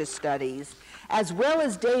aphasia studies, as well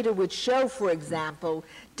as data which show, for example,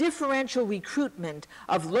 differential recruitment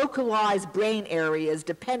of localized brain areas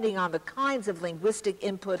depending on the kinds of linguistic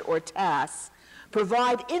input or tasks,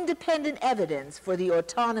 provide independent evidence for the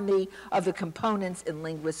autonomy of the components in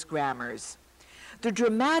linguist grammars. The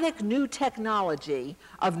dramatic new technology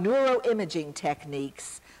of neuroimaging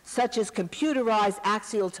techniques, such as computerized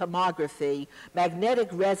axial tomography, magnetic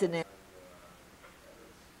resonance,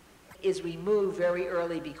 is removed very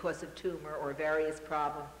early because of tumor or various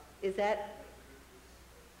problems. Is that?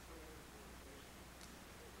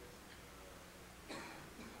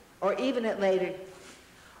 Or even at later.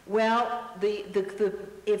 Well,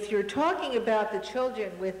 if you're talking about the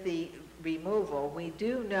children with the removal, we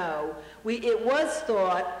do know, it was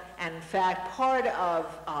thought, and in fact part of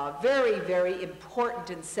very, very important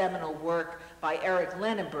and seminal work by Eric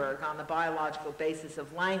Lenneberg on the biological basis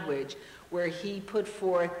of language, where he put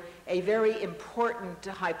forth a very important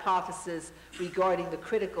hypothesis regarding the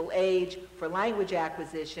critical age for language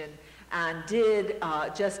acquisition, and did,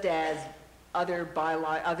 just as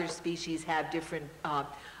other species have different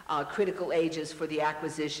critical ages for the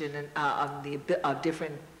acquisition of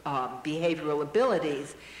different behavioral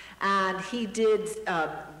abilities. And he did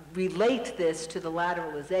relate this to the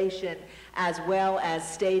lateralization, as well as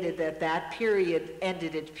stated that that period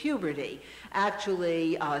ended at puberty.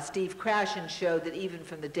 Actually, Steve Krashen showed that even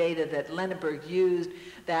from the data that Lenneberg used,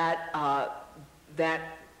 that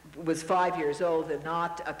was 5 years old and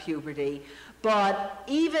not a puberty. But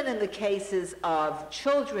even in the cases of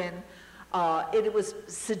children, it was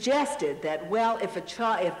suggested that, well, if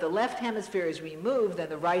the left hemisphere is removed, then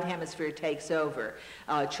the right hemisphere takes over.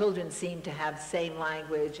 Children seem to have the same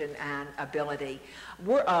language and ability.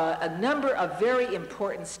 A number of very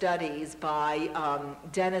important studies by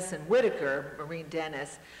Dennis and Whitaker, Maureen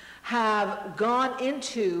Dennis, have gone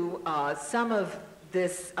into some of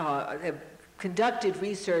this, have conducted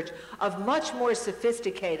research of much more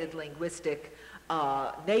sophisticated linguistic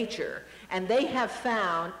nature. And they have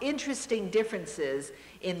found interesting differences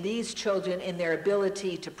in these children in their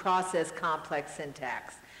ability to process complex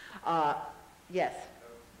syntax. Yes?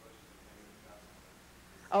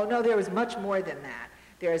 Oh, no, there was much more than that.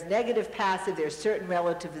 There's negative passive, there's certain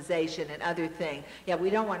relativization and other things. Yeah,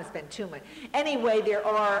 we don't want to spend too much. Anyway, there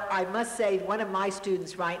are, I must say, one of my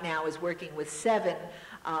students right now is working with 7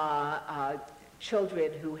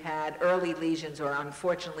 children who had early lesions or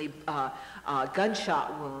unfortunately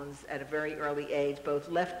gunshot wounds at a very early age, both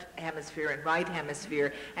left hemisphere and right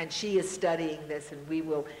hemisphere, and she is studying this, and we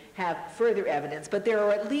will have further evidence. But there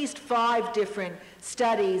are at least 5 different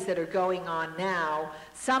studies that are going on now,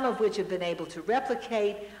 some of which have been able to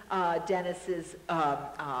replicate Dennis's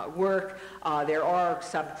work. There are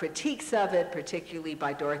some critiques of it, particularly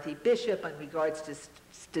by Dorothy Bishop in regards to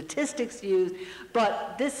statistics used,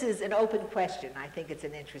 but this is an open question. I think it's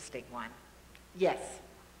an interesting one. Yes?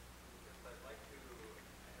 I'd like to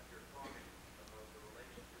have your thoughts about the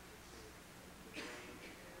relationship between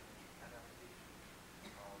the brain and adaptation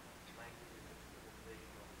of language and civilization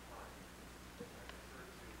over time. I refer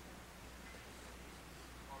to the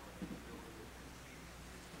cognitive ability of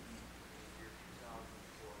species in the year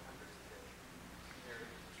 2400 today, compared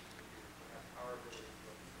to perhaps our ability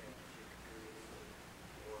to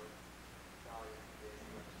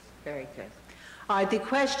Very good. The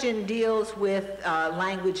question deals with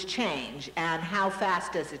language change and how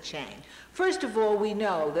fast does it change. First of all, we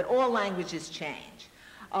know that all languages change.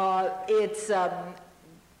 By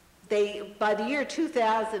the year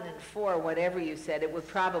 2004, whatever you said, it would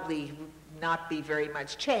probably not be very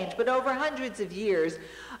much change, but over hundreds of years,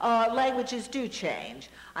 languages do change.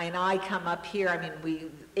 I come up here,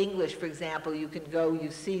 English, for example, you can go,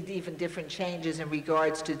 you see even different changes in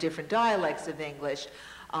regards to different dialects of English.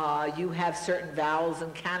 You have certain vowels in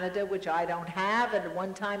Canada, which I don't have, and at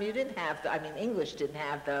one time you didn't have, English didn't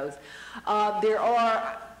have those.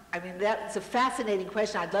 That's a fascinating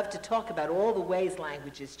question. I'd love to talk about all the ways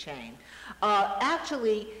languages change.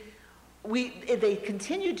 Actually, they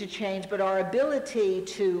continue to change, but our ability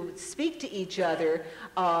to speak to each other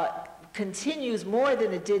continues more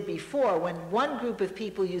than it did before. When one group of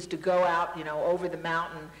people used to go out, over the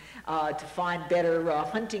mountain to find better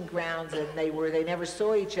hunting grounds, and they never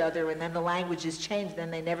saw each other, and then the languages changed,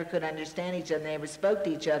 then they never could understand each other, they never spoke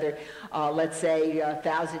to each other, let's say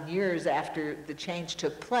 1,000 years after the change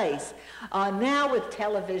took place. Now with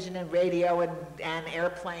television and radio and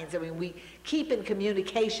airplanes, we keep in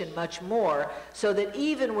communication much more, so that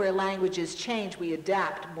even where languages change, we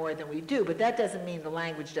adapt more than we do. But that doesn't mean the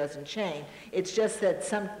language doesn't change. It's just that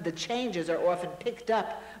the changes are often picked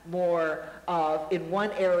up more in one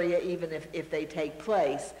area, even if they take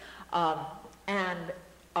place.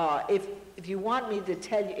 If you want me to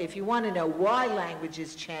tell you, if you want to know why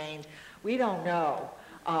languages change, we don't know.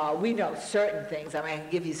 We know certain things. I can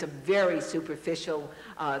give you some very superficial,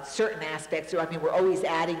 certain aspects. We're always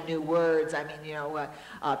adding new words.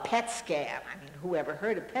 PET scan. Who ever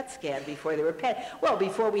heard of PET scan before they were PET? Well,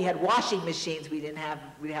 before we had washing machines, we'd have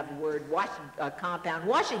the word compound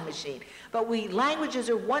washing machine. But languages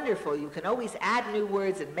are wonderful. You can always add new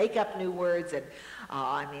words and make up new words. And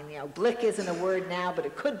blick isn't a word now, but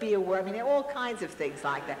it could be a word. All kinds of things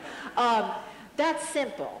like that. That's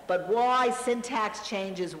simple, but why syntax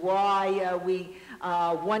changes, why we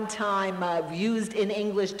one time used in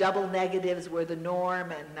English double negatives were the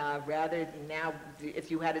norm, and rather now if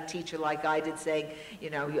you had a teacher like I did saying,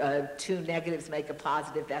 two negatives make a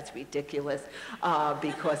positive, that's ridiculous,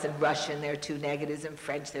 because in Russian there are two negatives, in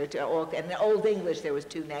French there are two, and in Old English there was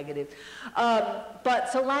two negatives.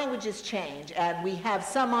 So languages change, and we have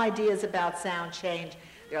some ideas about sound change.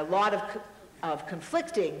 There are a lot of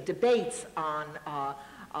conflicting debates on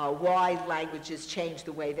why languages change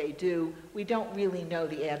the way they do. We don't really know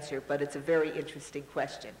the answer, but it's a very interesting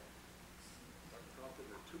question.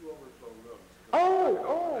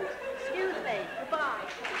 Oh, excuse me. Goodbye.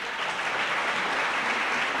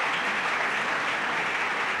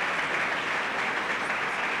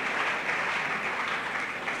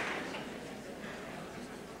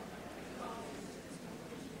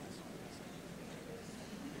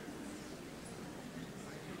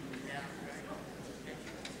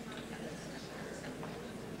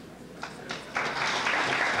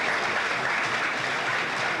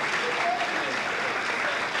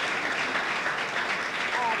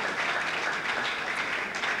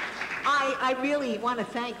 I really want to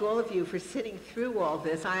thank all of you for sitting through all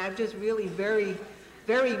this. I'm just really very,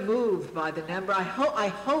 very moved by the number. I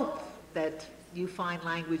hope that you find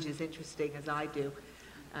languages interesting as I do.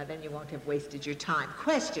 Then you won't have wasted your time.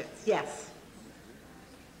 Questions? Yes?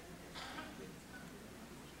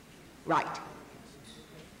 Right.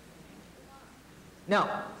 No.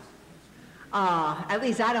 At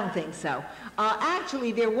least I don't think so.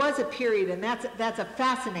 Actually, there was a period, and that's a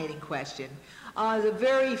fascinating question. The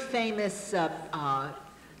very famous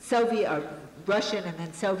Russian and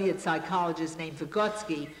then Soviet psychologist named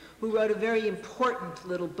Vygotsky, who wrote a very important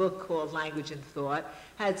little book called Language and Thought,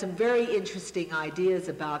 had some very interesting ideas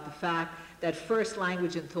about the fact that first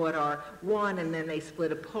language and thought are one and then they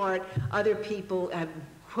split apart. Other people have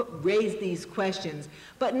raised these questions,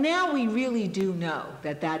 but now we really do know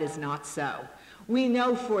that that is not so. We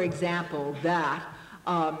know, for example, that,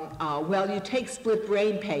 you take split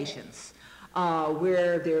brain patients,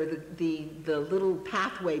 where the little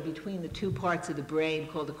pathway between the two parts of the brain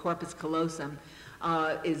called the corpus callosum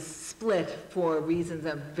is split for reasons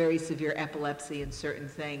of very severe epilepsy and certain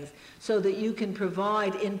things, so that you can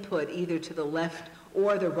provide input either to the left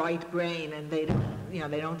or the right brain, and they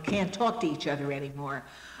can't talk to each other anymore.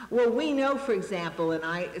 Well, we know, for example,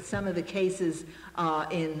 and some of the cases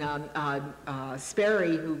in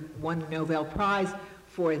Sperry, who won the Nobel Prize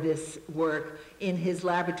for this work in his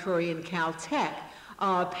laboratory in Caltech.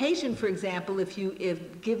 A patient, for example,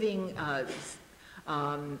 if giving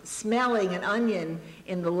smelling an onion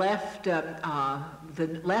in the left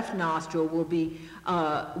nostril will be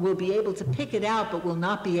able to pick it out, but will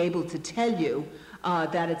not be able to tell you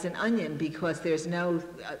that it's an onion because there's no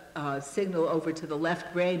signal over to the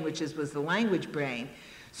left brain, which was the language brain.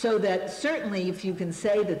 So that certainly if you can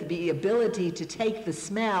say that the ability to take the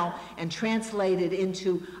smell and translate it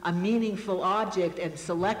into a meaningful object and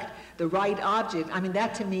select the right object, I mean,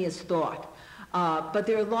 that to me is thought. But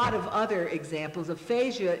there are a lot of other examples.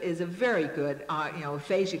 Aphasia is a very good,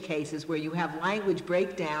 aphasia cases where you have language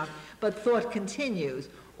breakdown, but thought continues.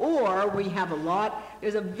 Or we have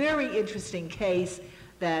there's a very interesting case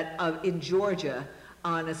that in Georgia,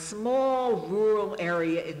 on a small rural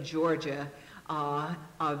area in Georgia,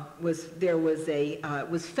 was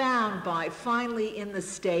found by, finally in the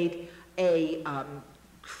state, a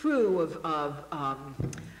crew of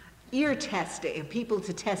ear testing, people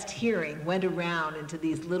to test hearing, went around into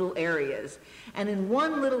these little areas. And in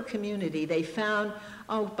one little community, they found,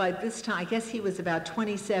 by this time, I guess he was about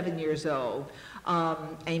 27 years old,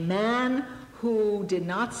 a man who did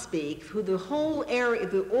not speak, who the whole area,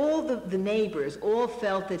 all the neighbors all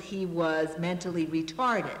felt that he was mentally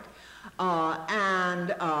retarded.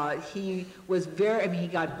 He was he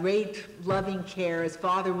got great loving care. His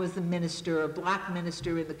father was a minister, a black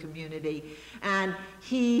minister in the community. And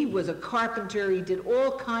he was a carpenter. He did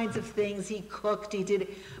all kinds of things. He cooked,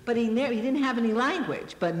 but he didn't have any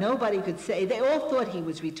language. But nobody could say, they all thought he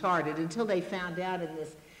was retarded until they found out in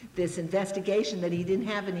this investigation that he didn't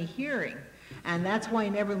have any hearing. And that's why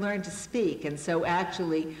he never learned to speak. And so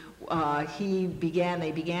actually, they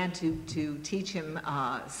began to teach him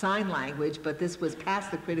sign language, but this was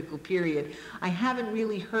past the critical period. I haven't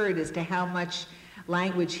really heard as to how much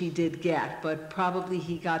language he did get, but probably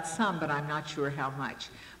he got some, but I'm not sure how much.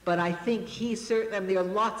 But I think there are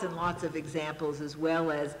lots and lots of examples, as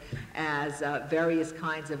well as various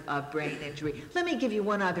kinds of brain injury. Let me give you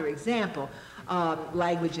one other example.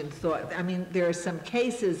 Language and thought. I mean, there are some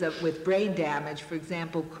cases with brain damage, for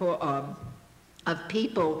example, of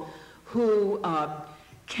people who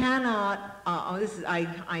cannot,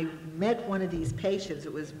 I met one of these patients.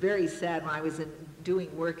 It was very sad when I was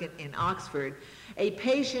doing work in Oxford. A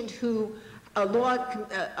patient who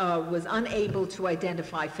was unable to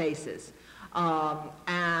identify faces.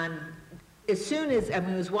 And as soon as,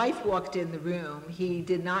 his wife walked in the room, he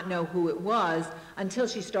did not know who it was until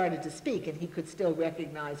she started to speak, and he could still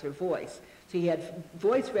recognize her voice. So he had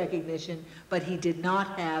voice recognition, but he did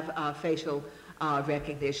not have facial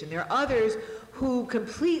recognition. There are others who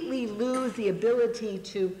completely lose the ability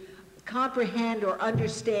to comprehend or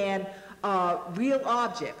understand real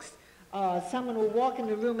objects. Someone will walk in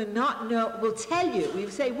the room and not know, will tell you, you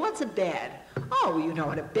say, what's a bed? Oh, you know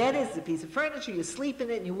what a bed is, it's a piece of furniture, you sleep in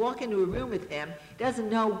it, and you walk into a room with him, he doesn't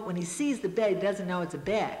know, when he sees the bed, he doesn't know it's a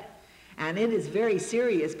bed. And it is very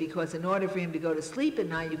serious, because in order for him to go to sleep at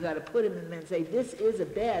night, you've got to put him in and say, this is a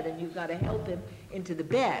bed, and you've got to help him into the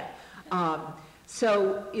bed. But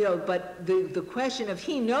the question of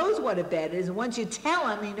he knows what a bed is, and once you tell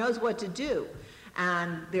him, he knows what to do.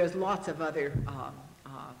 And there's lots of other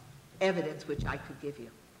evidence which I could give you.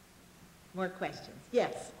 More questions?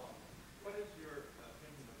 Yes? What is your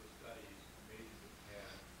opinion of the studies made in Japan,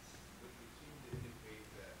 which would seem to indicate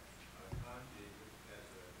that kanji, which has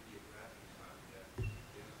a videographic content,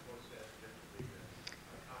 is processed differently than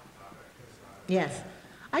katakana? Yes.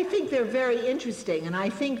 I think they're very interesting, and I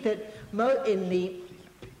think that the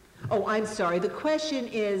question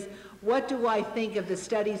is, what do I think of the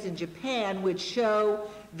studies in Japan which show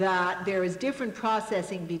that there is different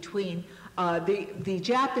processing between the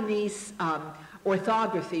Japanese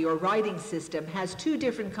orthography or writing system has two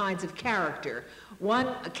different kinds of characters.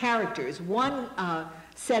 One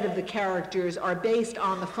set of the characters are based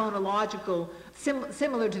on the phonological,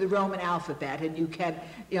 similar to the Roman alphabet, and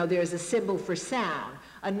there's a symbol for sound.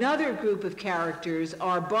 Another group of characters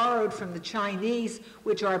are borrowed from the Chinese,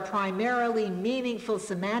 which are primarily meaningful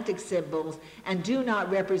semantic symbols and do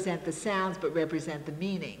not represent the sounds but represent the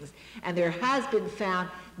meanings. And there has been found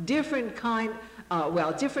different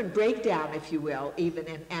breakdown, if you will, even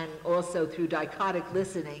and also through dichotic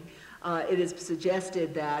listening. It is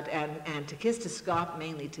suggested that, and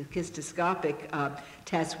mainly tachistoscopic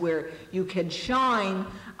tests, where you can shine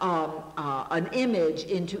an image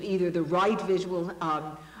into either the right visual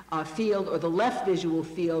field or the left visual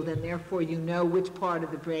field, and therefore you know which part of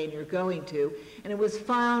the brain you're going to. And it was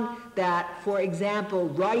found that, for example,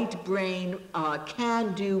 right brain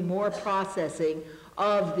can do more processing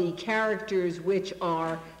of the characters which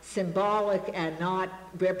are symbolic and not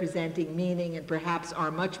representing meaning, and perhaps are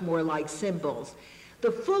much more like symbols.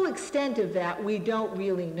 The full extent of that we don't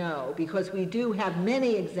really know, because we do have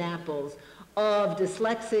many examples of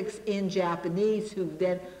dyslexics in Japanese who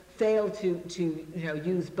then fail to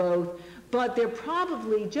use both. But they're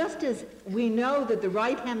probably, just as we know that the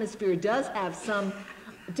right hemisphere does have some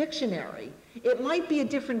dictionary, it might be a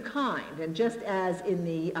different kind. And just as in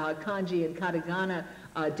the kanji and katakana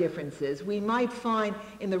differences, we might find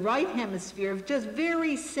in the right hemisphere just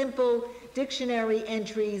very simple dictionary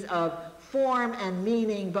entries of form and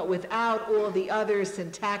meaning, but without all the other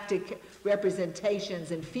syntactic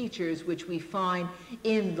representations and features which we find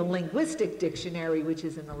in the linguistic dictionary, which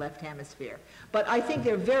is in the left hemisphere. But I think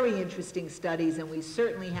they're very interesting studies, and we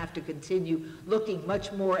certainly have to continue looking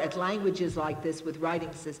much more at languages like this with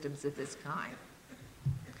writing systems of this kind.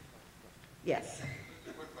 Yes? Just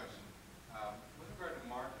a quick question. With regard to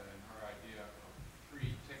Martha and her idea of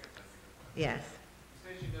free tickets, I think it was. Yes. You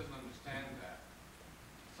say she doesn't understand that.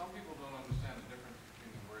 Some people don't understand the difference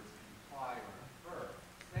between the words imply or infer.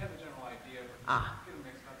 They have a general idea, but get them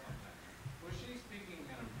mixed up sometimes. Was she speaking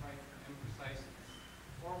in impreciseness,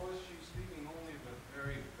 or was she speaking only of a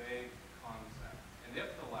very vague concept? And if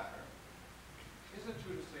the latter, is it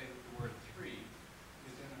true to say that the word three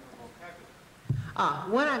is in her vocabulary?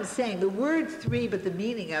 What I'm saying, the word three, but the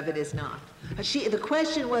meaning of it is not. The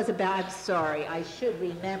question was about, I'm sorry, I should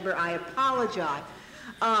remember, I apologize.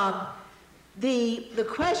 The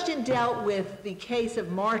question dealt with the case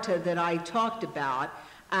of Marta that I talked about,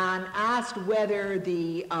 and asked whether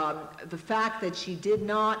the fact that she did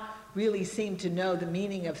not really seem to know the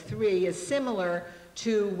meaning of three is similar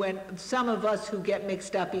to when some of us who get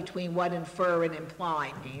mixed up between what infer and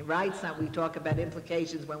imply mean, right? So we talk about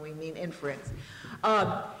implications when we mean inference.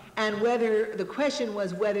 And whether, the question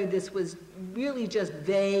was whether this was really just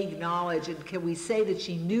vague knowledge, and can we say that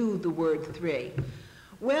she knew the word three?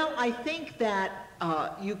 Well, I think that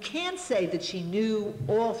you can't say that she knew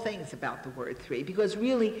all things about the word three, because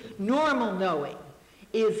really normal knowing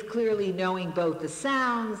is clearly knowing both the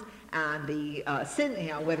sounds and the,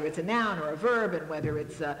 whether it's a noun or a verb, and whether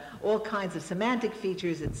it's all kinds of semantic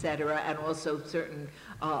features, etc., and also certain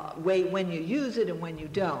way when you use it and when you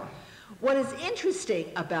don't. What is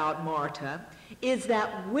interesting about Marta is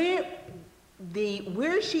that where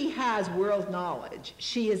she has world knowledge,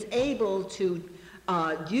 she is able to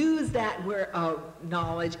use that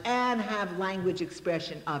knowledge and have language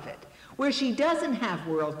expression of it. Where she doesn't have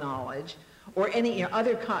world knowledge or any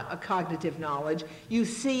other cognitive knowledge, you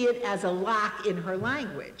see it as a lack in her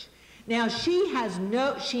language. Now she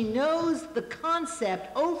knows the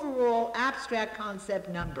concept, overall abstract concept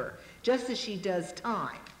number, just as she does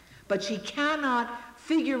time. But she cannot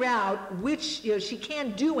figure out which, she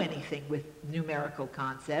can't do anything with numerical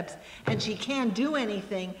concepts, and she can't do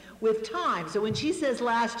anything with time. So when she says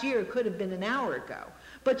last year, it could have been an hour ago.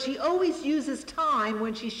 But she always uses time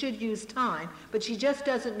when she should use time, but she just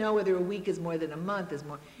doesn't know whether a week is more than a month is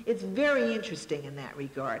more. It's very interesting in that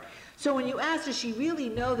regard. So when you ask, does she really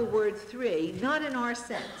know the word three? Not in our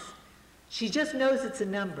sense. She just knows it's a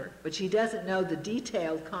number, but she doesn't know the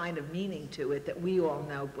detailed kind of meaning to it that we all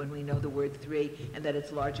know when we know the word three and that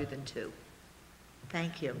it's larger than two.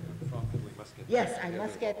 Thank you. Fromkin, we must get Yes, back I together.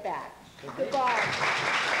 must get back. Goodbye.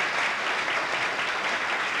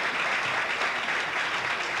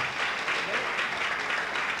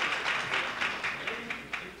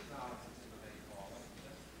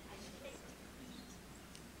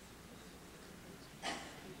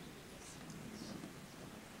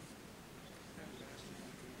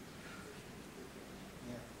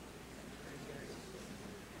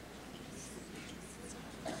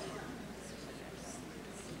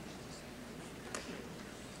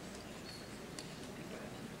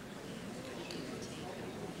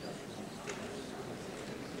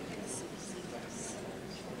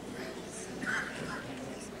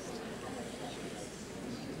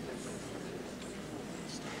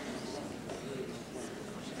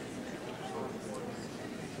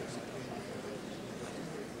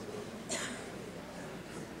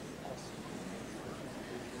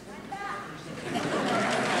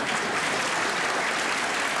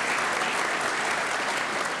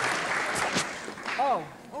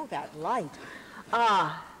 Oh, that light.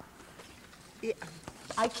 Yeah,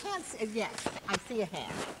 I can't see, yes, I see a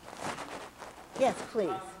hand. Yes, please.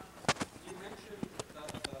 You mentioned that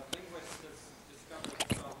linguists have discovered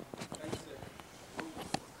some basic rules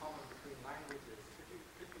common between languages.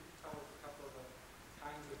 Could you tell us a couple of the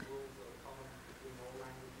kinds of rules that are common between all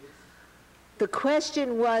languages? The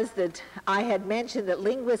question was that I had mentioned that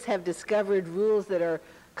linguists have discovered rules that are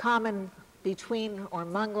common between or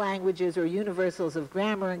among languages or universals of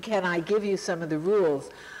grammar, and can I give you some of the rules?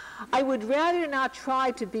 I would rather not try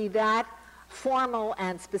to be that formal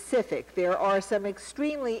and specific. There are some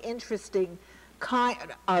extremely interesting kind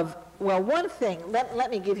of, well, one thing, let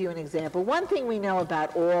me give you an example. One thing we know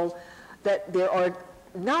about all, that there are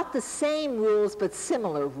not the same rules, but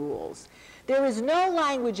similar rules. There is no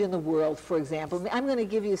language in the world, for example, I'm going to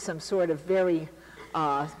give you some sort of very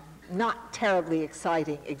not terribly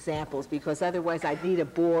exciting examples, because otherwise I'd need a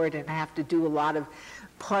board and have to do a lot of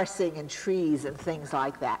parsing and trees and things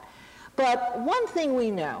like that. But one thing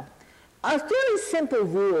we know, a very simple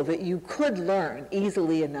rule that you could learn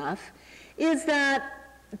easily enough is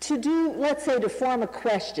that to do, let's say, to form a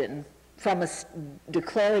question from a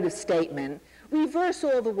declarative statement, reverse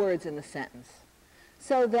all the words in the sentence.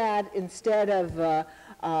 So that instead of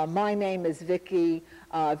my name is Vicky,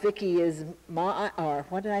 Vicky is my, or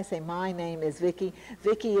what did I say? My name is Vicky.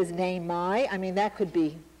 Vicky is name my. I mean, that could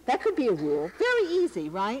be a rule. Very easy,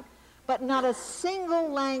 right? But not a single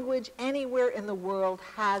language anywhere in the world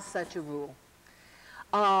has such a rule.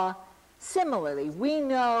 Similarly, we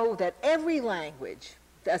know that every language,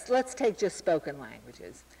 let's take just spoken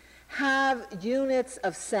languages, have units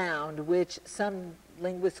of sound which some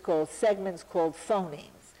linguists call segments called phonemes.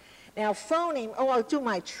 Now phoneme, oh, I'll do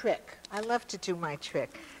my trick. I love to do my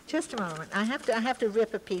trick. Just a moment. I have to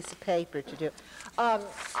rip a piece of paper to do it.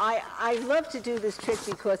 I love to do this trick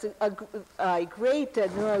because a great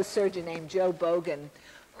neurosurgeon named Joe Bogan,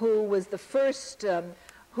 who was the first,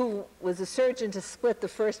 who was a surgeon to split the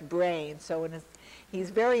first brain, so he's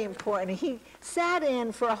very important. He sat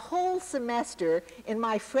in for a whole semester in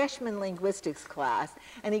my freshman linguistics class,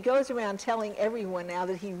 and he goes around telling everyone now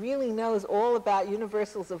that he really knows all about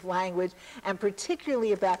universals of language, and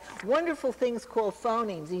particularly about wonderful things called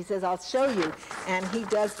phonemes. He says, I'll show you. And he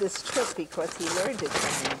does this trick because he learned it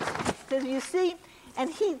from me. He says, you see, and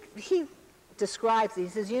he describes it. He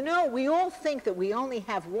says, you know, we all think that we only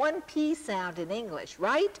have one P sound in English,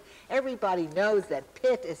 right? Everybody knows that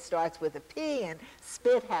pit starts with a P, and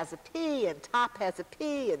spit has a P, and top has a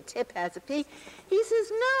P, and tip has a P. He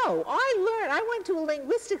says, no, I went to a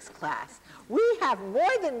linguistics class. We have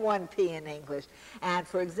more than one P in English. And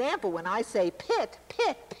for example, when I say pit,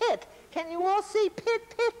 pit, pit, can you all see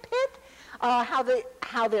pit, pit, pit?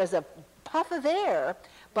 How there's a puff of air,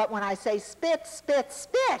 but when I say spit, spit,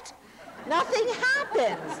 spit, nothing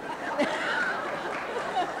happens.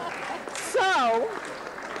 So,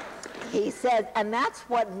 he said, and that's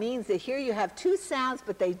what means that here you have two sounds,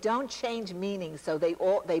 but they don't change meaning, so they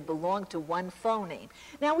belong to one phoneme.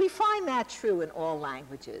 Now, we find that true in all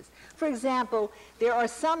languages. For example, there are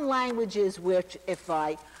some languages which, if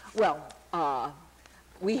I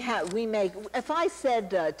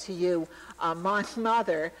said to you, my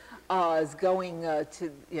mother is going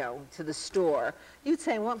to the store, you'd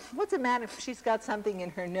say, well, what's the matter if she's got something in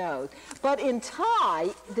her nose? But in Thai,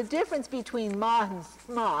 the difference between ma and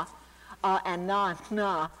sma and na and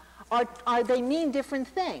na they mean different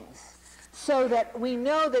things. So that we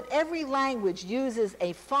know that every language uses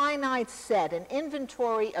a finite set, an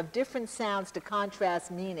inventory of different sounds to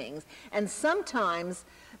contrast meanings. And sometimes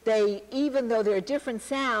they, even though there are different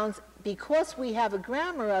sounds, because we have a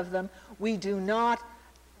grammar of them, we don't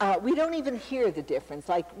even hear the difference.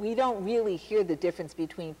 Like, we don't really hear the difference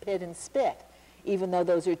between pit and spit, even though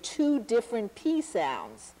those are two different P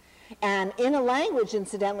sounds. And in a language,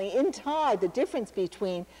 incidentally, in Thai, the difference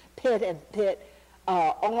between pit and pit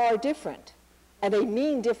are different, and they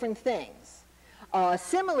mean different things.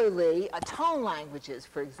 Similarly, tone languages,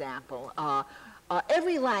 for example,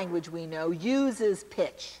 every language we know uses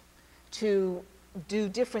pitch to do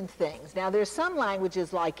different things. Now, there's some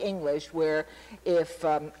languages like English where if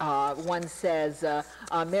one says,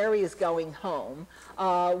 Mary is going home,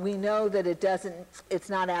 we know that it's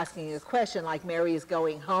not asking a question like Mary is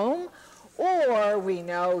going home, or we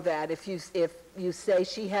know that if you say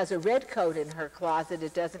she has a red coat in her closet,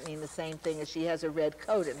 it doesn't mean the same thing as she has a red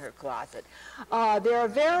coat in her closet. There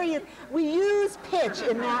are we use pitch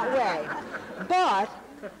in that way, but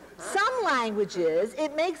some languages,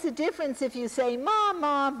 it makes a difference if you say ma,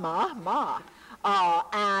 ma, ma, ma.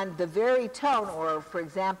 And the very tone, or for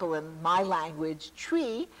example in my language,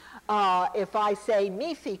 tree, if I say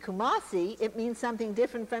mifi kumasi, it means something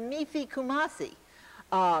different from mifi kumasi.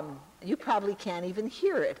 You probably can't even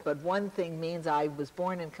hear it, but one thing means I was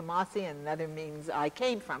born in Kumasi and another means I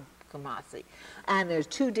came from Kumasi. And there's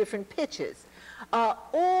two different pitches.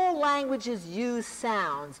 All languages use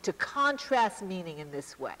sounds to contrast meaning in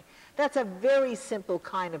this way. That's a very simple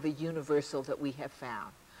kind of a universal that we have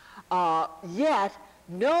found. Yet,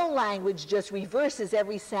 no language just reverses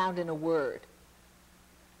every sound in a word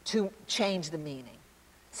to change the meaning.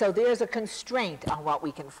 So there's a constraint on what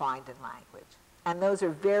we can find in language. And those are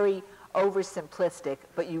very oversimplistic,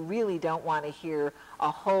 but you really don't want to hear a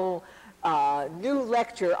whole new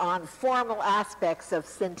lecture on formal aspects of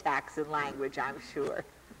syntax in language, I'm sure.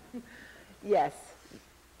 Yes.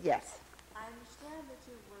 Yes. I understand that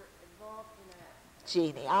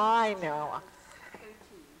Jeannie. I know. 13.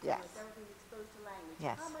 Yes. So everything exposed to language.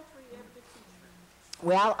 Yes. How much were you able to teach her?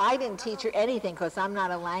 Well, I didn't teach her anything because I'm not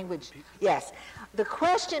a language. Yes. The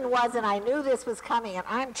question was, and I knew this was coming, and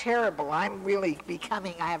I'm terrible. I'm really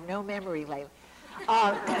becoming, I have no memory lately.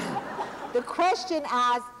 The question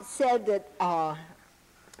said that,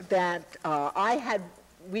 I had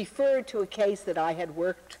referred to a case that I had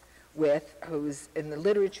worked with, who's in the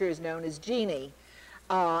literature is known as Jeannie,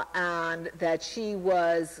 and that she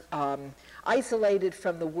was isolated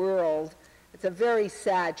from the world. It's a very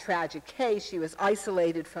sad, tragic case. She was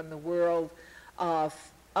isolated from the world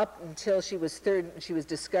up until she was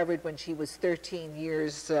discovered when she was 13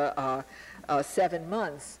 years, 7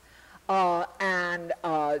 months.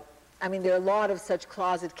 I mean, there are a lot of such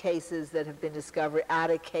closet cases that have been discovered,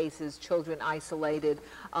 attic cases, children isolated,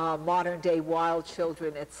 modern-day wild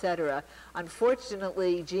children, etc.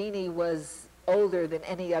 Unfortunately, Jeannie was older than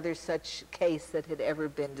any other such case that had ever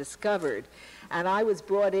been discovered. And I was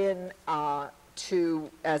brought in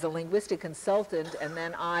as a linguistic consultant, and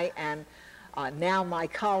then I and now my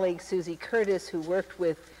colleague Susie Curtis, who worked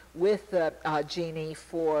with Jeannie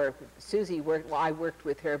for, I worked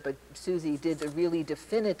with her, but Susie did the really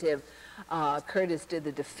definitive, Curtis did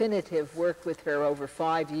the definitive work with her over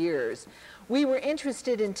 5 years. We were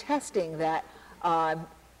interested in testing that.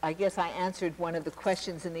 I guess I answered one of the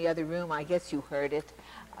questions in the other room. I guess you heard it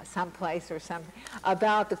someplace or something,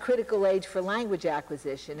 about the critical age for language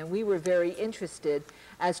acquisition. And we were very interested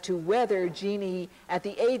as to whether Jeannie, at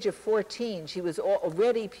the age of 14, she was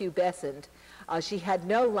already pubescent. She had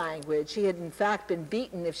no language. She had, in fact, been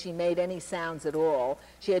beaten if she made any sounds at all.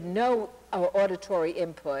 She had no auditory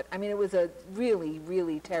input. I mean, it was a really,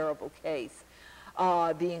 really terrible case.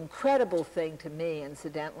 The incredible thing to me,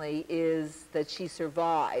 incidentally, is that she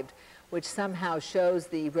survived, which somehow shows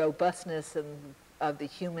the robustness of the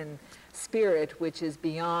human spirit, which is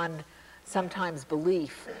beyond sometimes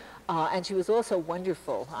belief. And she was also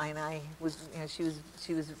wonderful. She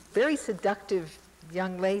was a very seductive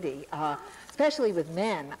young lady, especially with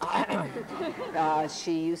men.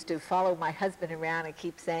 She used to follow my husband around and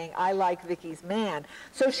keep saying, "I like Vicky's man."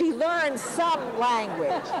 So she learned some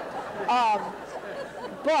language.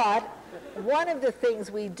 But one of the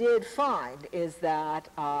things we did find is that,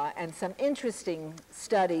 and some interesting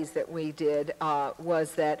studies that we did,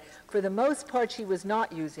 was that for the most part she was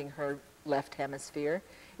not using her left hemisphere.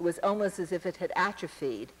 It was almost as if it had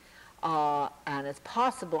atrophied. And it's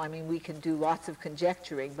possible, I mean, we can do lots of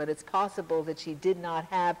conjecturing, but it's possible that she did not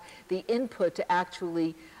have the input to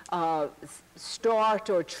actually start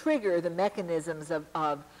or trigger the mechanisms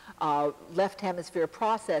of left hemisphere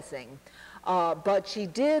processing. But she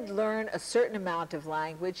did learn a certain amount of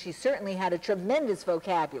language. She certainly had a tremendous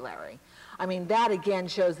vocabulary. I mean, that again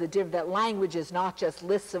shows that language is not just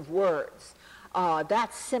lists of words.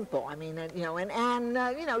 That's simple. I mean,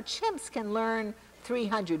 chimps can learn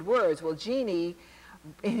 300 words. Well, Jeannie,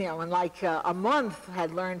 in like a month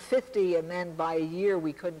had learned 50, and then by a year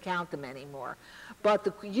we couldn't count them anymore. But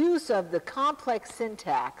the use of the complex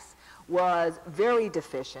syntax was very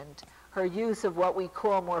deficient. Her use of what we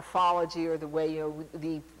call morphology, or the way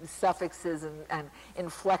the suffixes and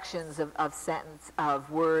inflections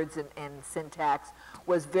of words and syntax,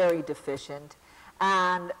 was very deficient.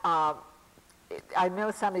 And I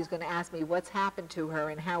know somebody's going to ask me what's happened to her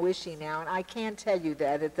and how is she now, and I can't tell you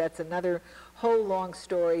that. That's another whole long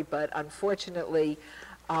story, but unfortunately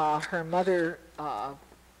her mother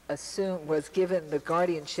was given the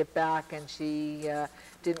guardianship back, and she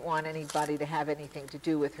didn't want anybody to have anything to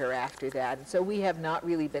do with her after that. And so we have not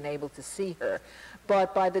really been able to see her.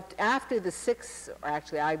 But after the 6, or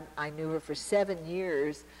actually I knew her for 7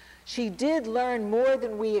 years, she did learn more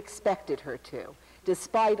than we expected her to.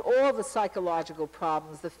 Despite all the psychological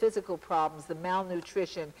problems, the physical problems, the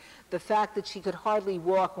malnutrition, the fact that she could hardly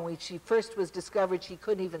walk. When she first was discovered, she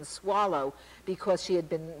couldn't even swallow because she had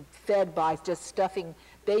been fed by just stuffing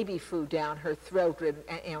baby food down her throat,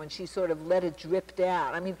 and she sort of let it drip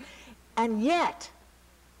down. I mean, and yet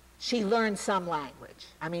she learned some language.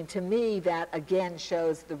 I mean, to me, that again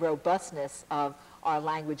shows the robustness of our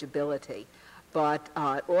language ability, but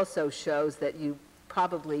it also shows that you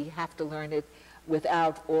probably have to learn it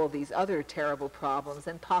without all these other terrible problems,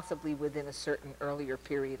 and possibly within a certain earlier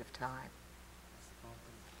period of time.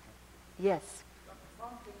 Yes? Dr.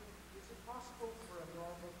 Fromkin, is it possible for a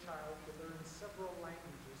normal child to learn several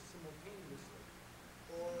languages simultaneously,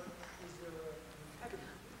 or is there an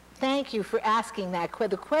impediment? Thank you for asking that.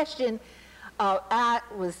 The question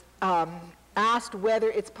was asked whether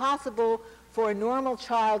it's possible for a normal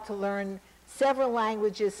child to learn several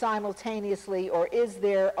languages simultaneously, or is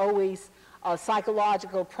there always a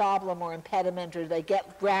psychological problem or impediment, or they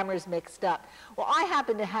get grammars mixed up. Well, I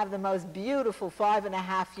happen to have the most beautiful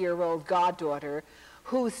 5.5-year-old goddaughter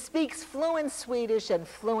who speaks fluent Swedish and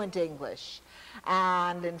fluent English.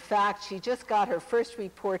 And in fact, she just got her first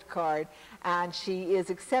report card, and she is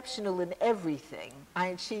exceptional in everything.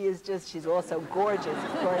 She's also gorgeous,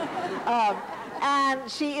 of course. And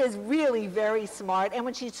she is really very smart. And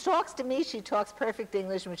when she talks to me, she talks perfect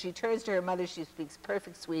English. When she turns to her mother, she speaks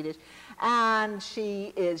perfect Swedish. And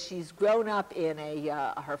she's grown up in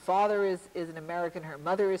her father is an American, her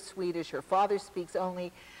mother is Swedish, her father speaks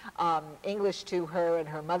only English to her, and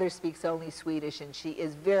her mother speaks only Swedish, and she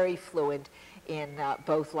is very fluent in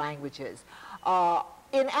both languages.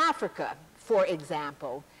 In Africa, for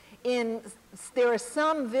example, there are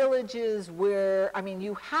some villages where,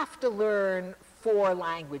 you have to learn 4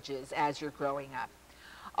 languages as you're growing up.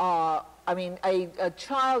 A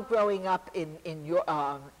child growing up in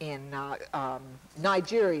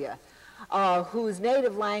Nigeria, whose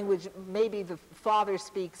native language, maybe the father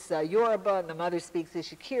speaks Yoruba and the mother speaks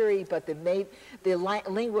Ishikiri, but the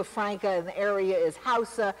lingua franca in the area is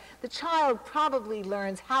Hausa. The child probably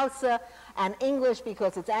learns Hausa and English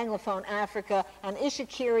because it's Anglophone Africa, and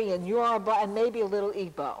Ishikiri and Yoruba, and maybe a little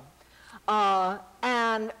Igbo.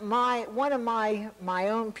 And one of my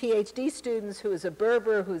own PhD students, who is a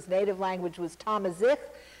Berber, whose native language was Tamazight,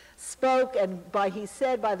 spoke, and he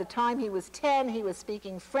said by the time he was 10, he was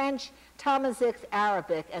speaking French, Tamazight,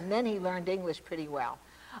 Arabic, and then he learned English pretty well.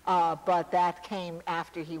 But that came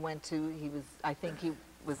after after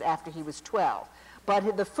he was 12.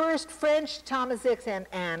 But the first French, Tamazight,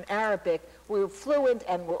 and Arabic were fluent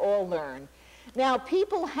and were all learned. Now,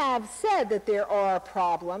 people have said that there are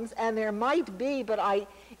problems, and there might be, but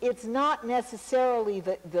it's not necessarily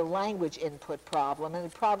the language input problem,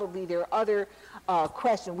 and probably there are other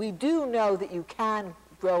questions. We do know that you can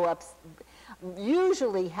grow up.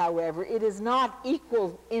 Usually, however, it is not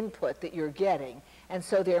equal input that you're getting, and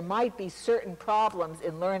so there might be certain problems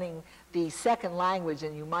in learning the second language,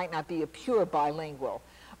 and you might not be a pure bilingual.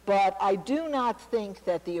 But I do not think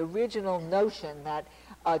that the original notion that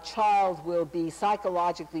a child will be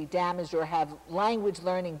psychologically damaged or have language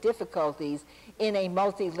learning difficulties in a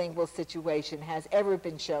multilingual situation has ever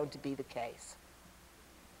been shown to be the case.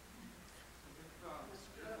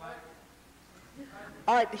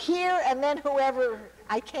 All right, here and then whoever,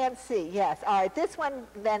 I can't see, yes. All right, this one,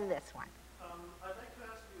 then this one. I'd like to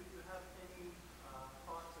ask you if you have any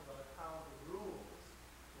thoughts about how the rules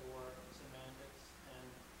for semantics and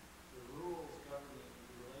the rules governing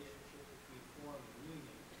the relationship between form and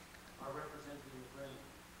meaning are represented in the brain.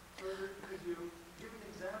 Further, could you give an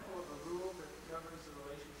example of a rule that governs the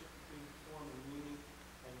relationship between form and meaning?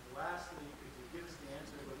 And lastly, could you give us the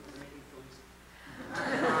answer about the making police?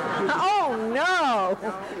 Oh, no.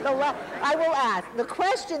 I will ask.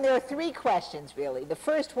 There are 3 questions, really. The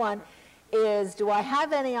first one is, do I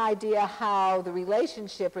have any idea how the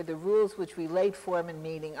relationship or the rules which relate form and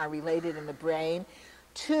meaning are related in the brain?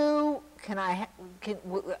 2,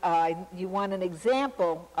 you want an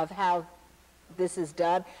example of how this is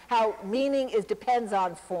done, how meaning depends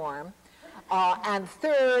on form. And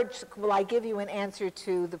 3rd, will I give you an answer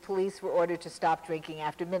to the police were ordered to stop drinking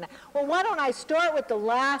after midnight? Well, why don't I start with the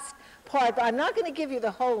last part, but I'm not going to give you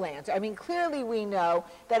the whole answer. Clearly we know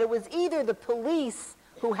that it was either the police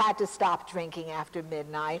who had to stop drinking after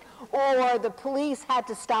midnight, or the police had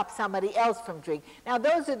to stop somebody else from drinking. Now,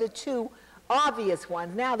 those are the 2 obvious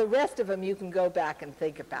ones. Now, the rest of them you can go back and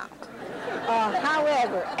think about.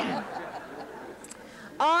 However,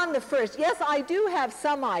 on the first, yes, I do have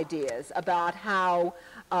some ideas about how,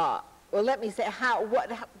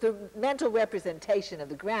 the mental representation of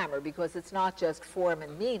the grammar, because it's not just form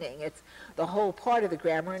and meaning, it's the whole part of the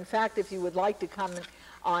grammar. In fact, if you would like to come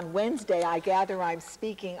on Wednesday, I gather I'm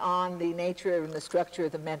speaking on the nature and the structure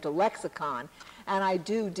of the mental lexicon, and I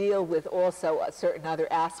do deal with also certain other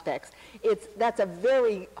aspects. That's a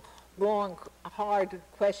very long, hard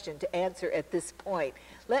question to answer at this point.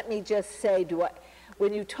 Let me just say,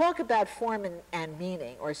 when you talk about form and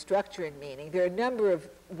meaning, or structure and meaning, there are a number of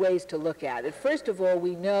ways to look at it. First of all,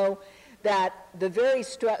 we know that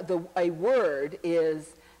a word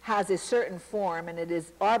has a certain form, and it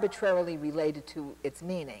is arbitrarily related to its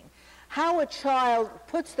meaning. How a child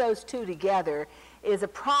puts those 2 together is a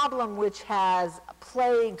problem which has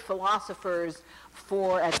plagued philosophers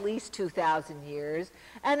for at least 2,000 years.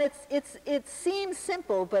 And it seems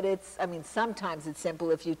simple, but sometimes it's simple.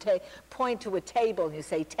 If you point to a table and you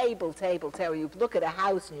say, table, table, table, you look at a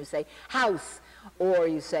house and you say, house. or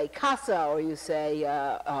you say casa, or you say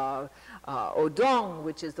odong,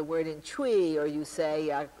 which is the word in Twi, or you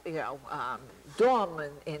say, dom,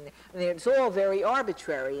 and it's all very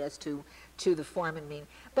arbitrary as to the form and meaning.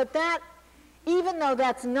 But that, even though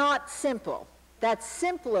that's not simple, that's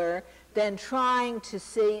simpler than trying to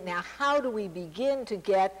see, now how do we begin to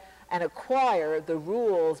get and acquire the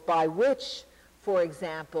rules by which, for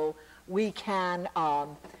example, we can,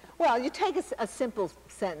 well, you take a simple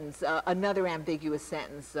sentence, another ambiguous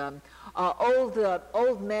sentence.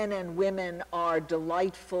 Old men and women are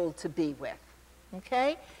delightful to be with.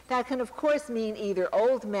 Okay? That can, of course, mean either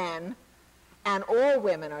old men and all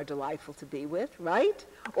women are delightful to be with, right?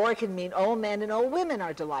 Or it can mean old men and old women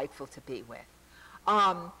are delightful to be with.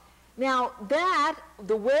 Now,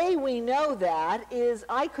 the way we know that is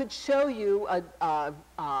I could show you a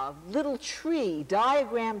little tree,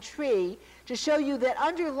 diagram tree, to show you that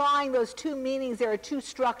underlying those two meanings there are two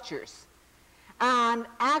structures. And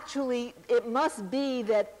actually, it must be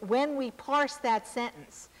that when we parse that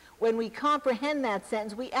sentence, when we comprehend that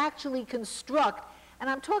sentence, we actually construct, and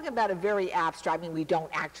I'm talking about a very abstract, I mean, we don't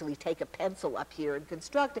actually take a pencil up here and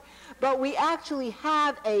construct it, but we actually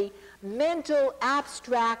have a mental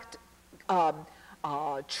abstract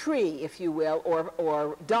tree, if you will,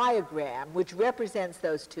 or diagram, which represents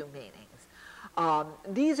those two meanings.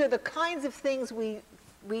 These are the kinds of things we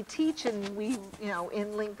teach and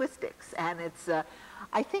in linguistics, and it's,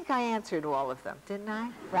 I think I answered all of them, didn't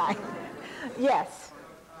I? Right. Yes.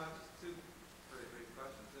 Just two very brief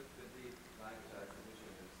questions. If indeed language acquisition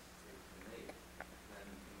is innate, then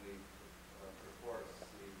we, of course,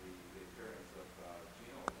 see the appearance of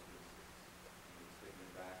genome differences.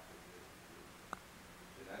 Taking back to the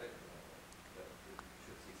genetic level, that we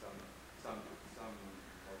should see some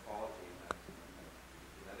morphology in that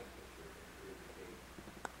genetic picture that would indicate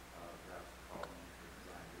perhaps a problem with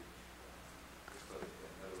language. So that,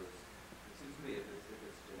 in other words, it seems to me if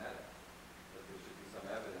it's genetic, that there should be some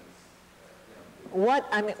evidence.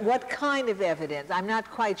 What kind of evidence? I'm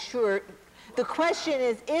not quite sure. The question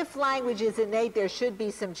is, if language is innate, there should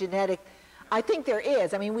be some genetic. I think there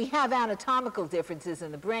is. I mean, we have anatomical differences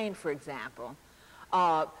in the brain, for example.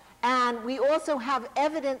 And we also have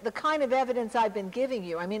the kind of evidence I've been giving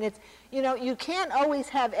you. I mean, it's, you can't always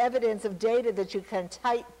have evidence of data that you can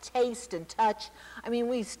taste and touch. I mean,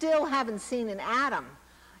 we still haven't seen an atom,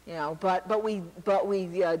 but we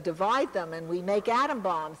divide them and we make atom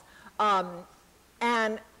bombs.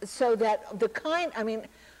 And so that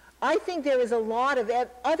I think there is a lot of,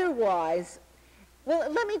 otherwise, well,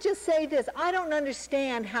 let me just say this. I don't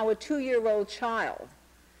understand how a 2-year-old child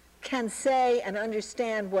can say and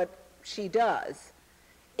understand what she does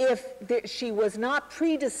if she was not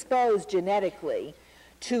predisposed genetically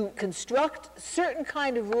to construct certain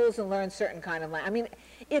kind of rules and learn certain kind of language. I mean,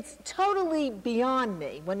 it's totally beyond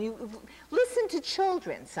me. When you listen to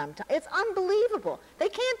children sometimes, it's unbelievable. They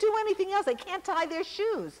can't do anything else. They can't tie their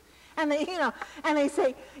shoes. And they, and they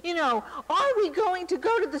say, are we going to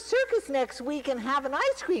go to the circus next week and have an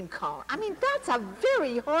ice cream cone? I mean, that's a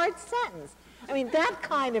very hard sentence. I mean, that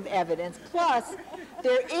kind of evidence, plus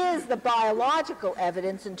there is the biological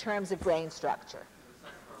evidence in terms of brain structure.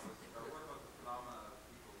 What about the phenomena of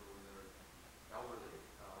people who, when they're elderly,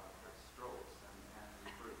 have strokes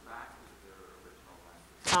and revert back to their original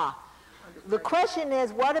language? The question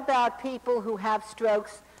is, what about people who have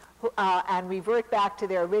strokes and revert back to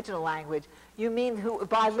their original language? You mean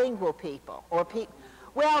bilingual people or people?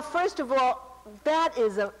 Well, first of all,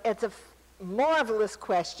 it's a marvelous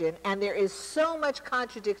question, and there is so much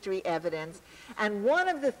contradictory evidence. And one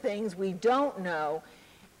of the things we don't know,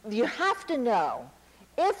 you have to know,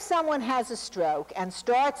 if someone has a stroke and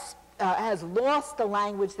has lost the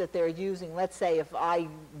language that they're using. Let's say if I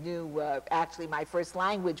knew, actually my first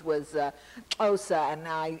language was Xhosa, and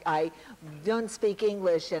I don't speak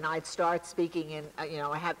English, and I'd start speaking in,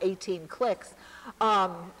 I have 18 clicks,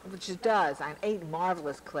 which it does. I have 8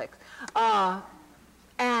 marvelous clicks.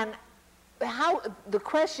 And the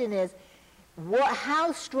question is,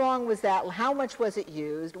 how strong was that? How much was it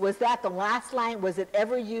used? Was that the last language? Was it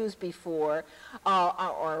ever used before?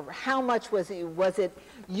 Or how much was it? Was it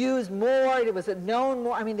used more? Was it known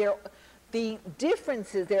more? I mean, the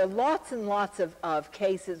differences, there are lots and lots of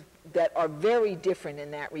cases that are very different in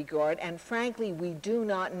that regard, and frankly, we do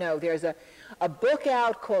not know. There's a book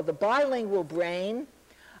out called The Bilingual Brain,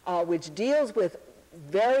 which deals with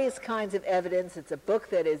various kinds of evidence. It's a book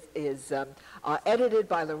that is edited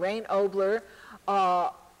by Lorraine Obler,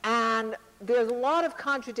 and there's a lot of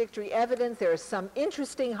contradictory evidence. There are some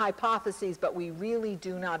interesting hypotheses, but we really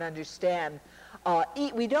do not understand.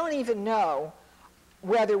 We don't even know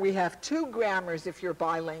whether we have two grammars if you're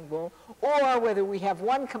bilingual, or whether we have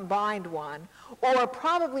one combined one, or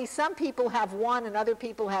probably some people have one and other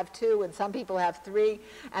people have two and some people have three,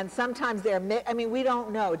 and sometimes they're I mean, we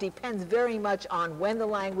don't know. It depends very much on when the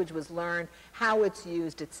language was learned, how it's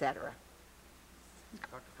used, etc.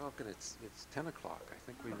 Dr. Fromkin, it's 10 o'clock. I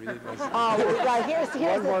think we really must... Oh, well, here's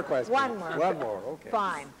one more question. One more. One more, okay.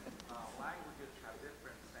 Fine. Languages have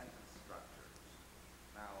different sentence structures.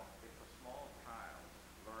 Now, if a small child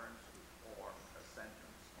learns to form a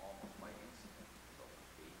sentence almost by instinct, so to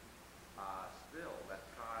speak, still that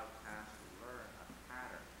child has to learn a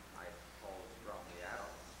pattern, I suppose, from the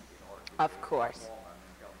adults in order to Of course. form an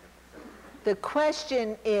intelligent sentence. The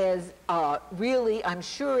question is really, I'm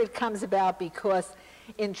sure it comes about because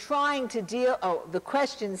in trying to deal, the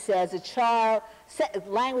question says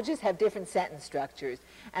languages have different sentence structures.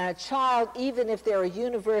 And a child, even if there are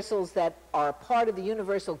universals that are part of the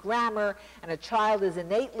universal grammar, and a child is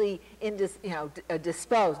innately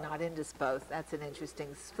disposed, not indisposed, that's an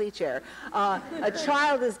interesting speech error. A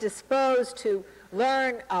child is disposed to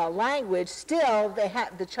learn language, still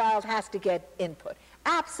the child has to get input.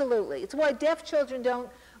 Absolutely. It's why deaf children don't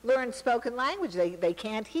learn spoken language. They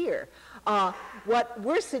can't hear. What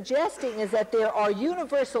we're suggesting is that there are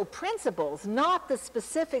universal principles, not the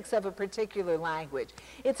specifics of a particular language.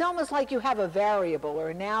 It's almost like you have a variable,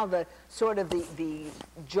 or now the sort of the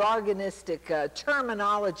jargonistic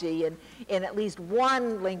terminology in at least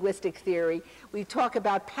one linguistic theory. We talk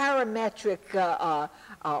about parametric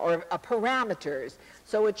parameters.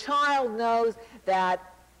 So a child knows that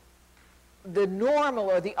the normal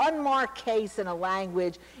or the unmarked case in a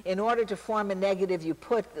language, in order to form a negative, you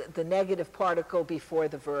put the negative particle before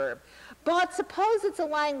the verb. But suppose it's a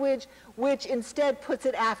language which instead puts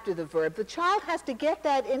it after the verb. The child has to get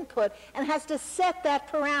that input and has to set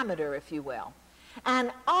that parameter, if you will.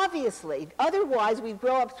 And obviously, otherwise we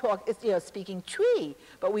grow up speaking tree,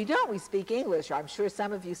 but we don't. We speak English. I'm sure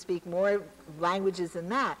some of you speak more languages than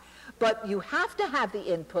that. But you have to have the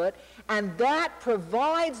input, and that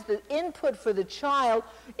provides the input for the child,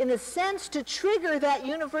 in a sense, to trigger that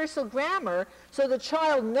universal grammar, so the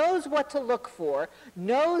child knows what to look for,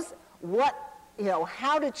 knows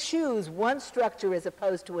how to choose one structure as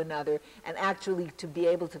opposed to another, and actually to be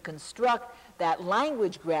able to construct that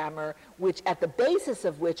language grammar, which at the basis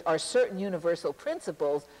of which are certain universal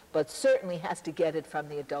principles, but certainly has to get it from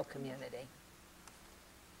the adult community.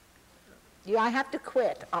 I have to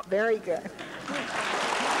quit. Oh, very good.